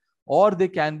origin or they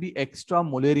can be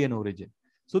extra-Mullerian origin.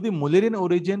 So the Mullerian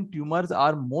origin tumors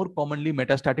are more commonly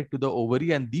metastatic to the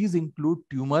ovary, and these include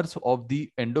tumors of the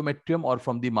endometrium or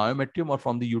from the myometrium or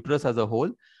from the uterus as a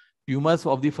whole, tumors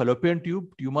of the fallopian tube,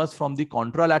 tumors from the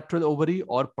contralateral ovary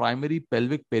or primary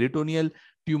pelvic peritoneal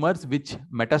tumors which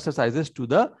metastasizes to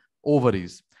the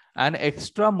ovaries, and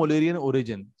extra-Mullerian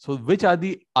origin. So which are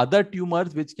the other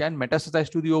tumors which can metastasize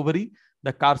to the ovary?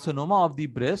 The carcinoma of the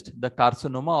breast, the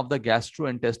carcinoma of the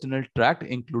gastrointestinal tract,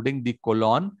 including the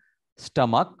colon,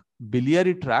 stomach,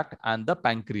 biliary tract, and the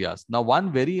pancreas. Now,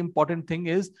 one very important thing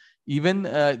is even,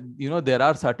 there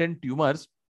are certain tumors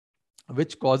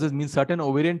which causes, means certain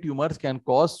ovarian tumors can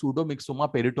cause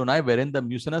pseudomyxoma peritoni, wherein the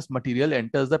mucinous material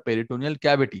enters the peritoneal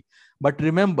cavity. But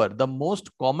remember, the most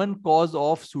common cause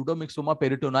of pseudomyxoma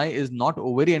peritoni is not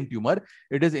ovarian tumor.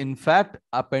 It is in fact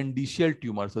appendiceal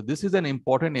tumor. So this is an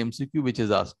important MCQ which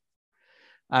is asked.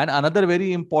 And another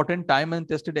very important time and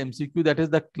tested MCQ, that is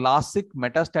the classic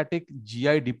metastatic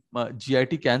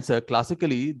GIT cancer.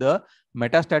 Classically, the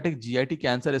metastatic GIT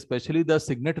cancer, especially the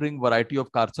signet ring variety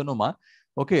of carcinoma.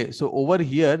 Okay, so over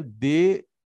here, they,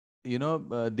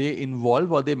 they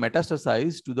involve or they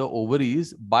metastasize to the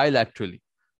ovaries bilaterally.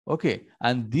 Okay,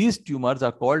 and these tumors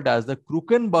are called as the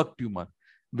Krukenberg tumor,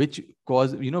 which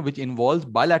which involves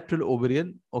bilateral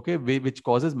ovarian, okay, which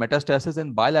causes metastasis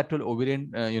in bilateral ovarian,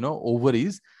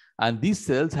 ovaries. And these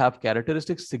cells have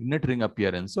characteristic signet ring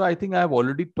appearance. So I think I have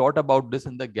already taught about this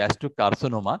in the gastric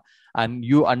carcinoma, and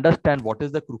you understand what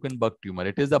is the Krukenberg tumor.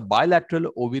 It is a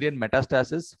bilateral ovarian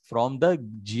metastasis from the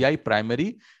GI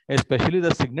primary, especially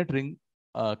the signet ring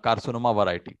carcinoma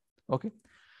variety. Okay.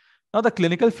 Now, the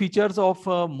clinical features of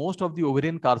most of the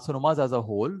ovarian carcinomas as a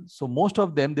whole. So most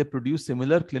of them, they produce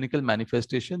similar clinical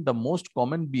manifestation, the most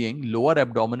common being lower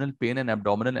abdominal pain and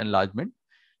abdominal enlargement.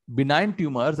 Benign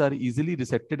tumors are easily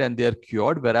resected and they are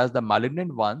cured, whereas the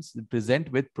malignant ones present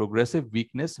with progressive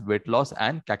weakness, weight loss,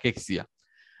 and cachexia.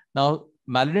 Now,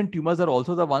 malignant tumors are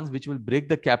also the ones which will break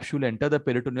the capsule, enter the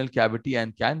peritoneal cavity,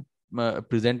 and can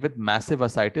present with massive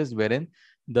ascites, wherein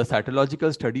the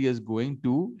cytological study is going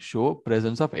to show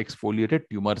presence of exfoliated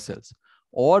tumor cells,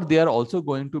 or they are also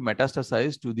going to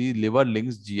metastasize to the liver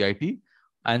links GIT,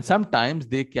 and sometimes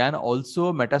they can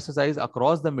also metastasize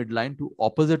across the midline to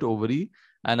opposite ovary,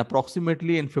 and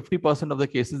approximately in 50% of the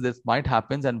cases this might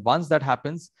happen, and once that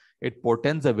happens, it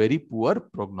portends a very poor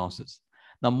prognosis.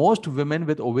 Now, most women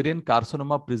with ovarian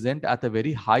carcinoma present at a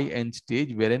very high end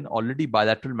stage, wherein already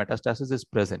bilateral metastasis is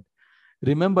present.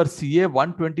 Remember, CA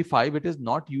 125, it is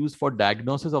not used for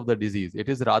diagnosis of the disease. It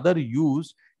is rather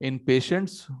used in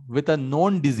patients with a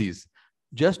known disease,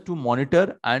 just to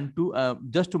monitor and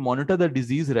to monitor the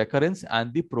disease recurrence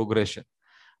and the progression.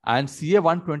 And CA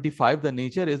 125, the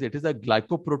nature is, it is a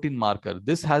glycoprotein marker.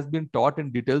 This has been taught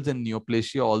in details in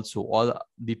neoplasia also, all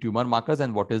the tumor markers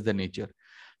and what is the nature.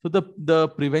 So the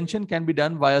prevention can be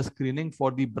done via screening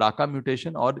for the BRCA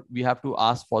mutation, or we have to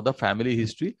ask for the family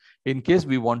history in case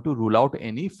we want to rule out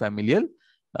any familial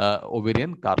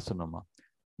ovarian carcinoma.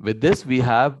 With this, we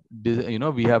have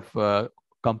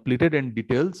completed in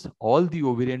details all the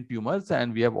ovarian tumors,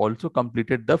 and we have also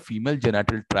completed the female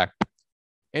genital tract.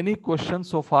 Any questions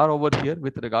so far over here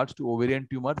with regards to ovarian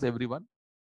tumors, everyone?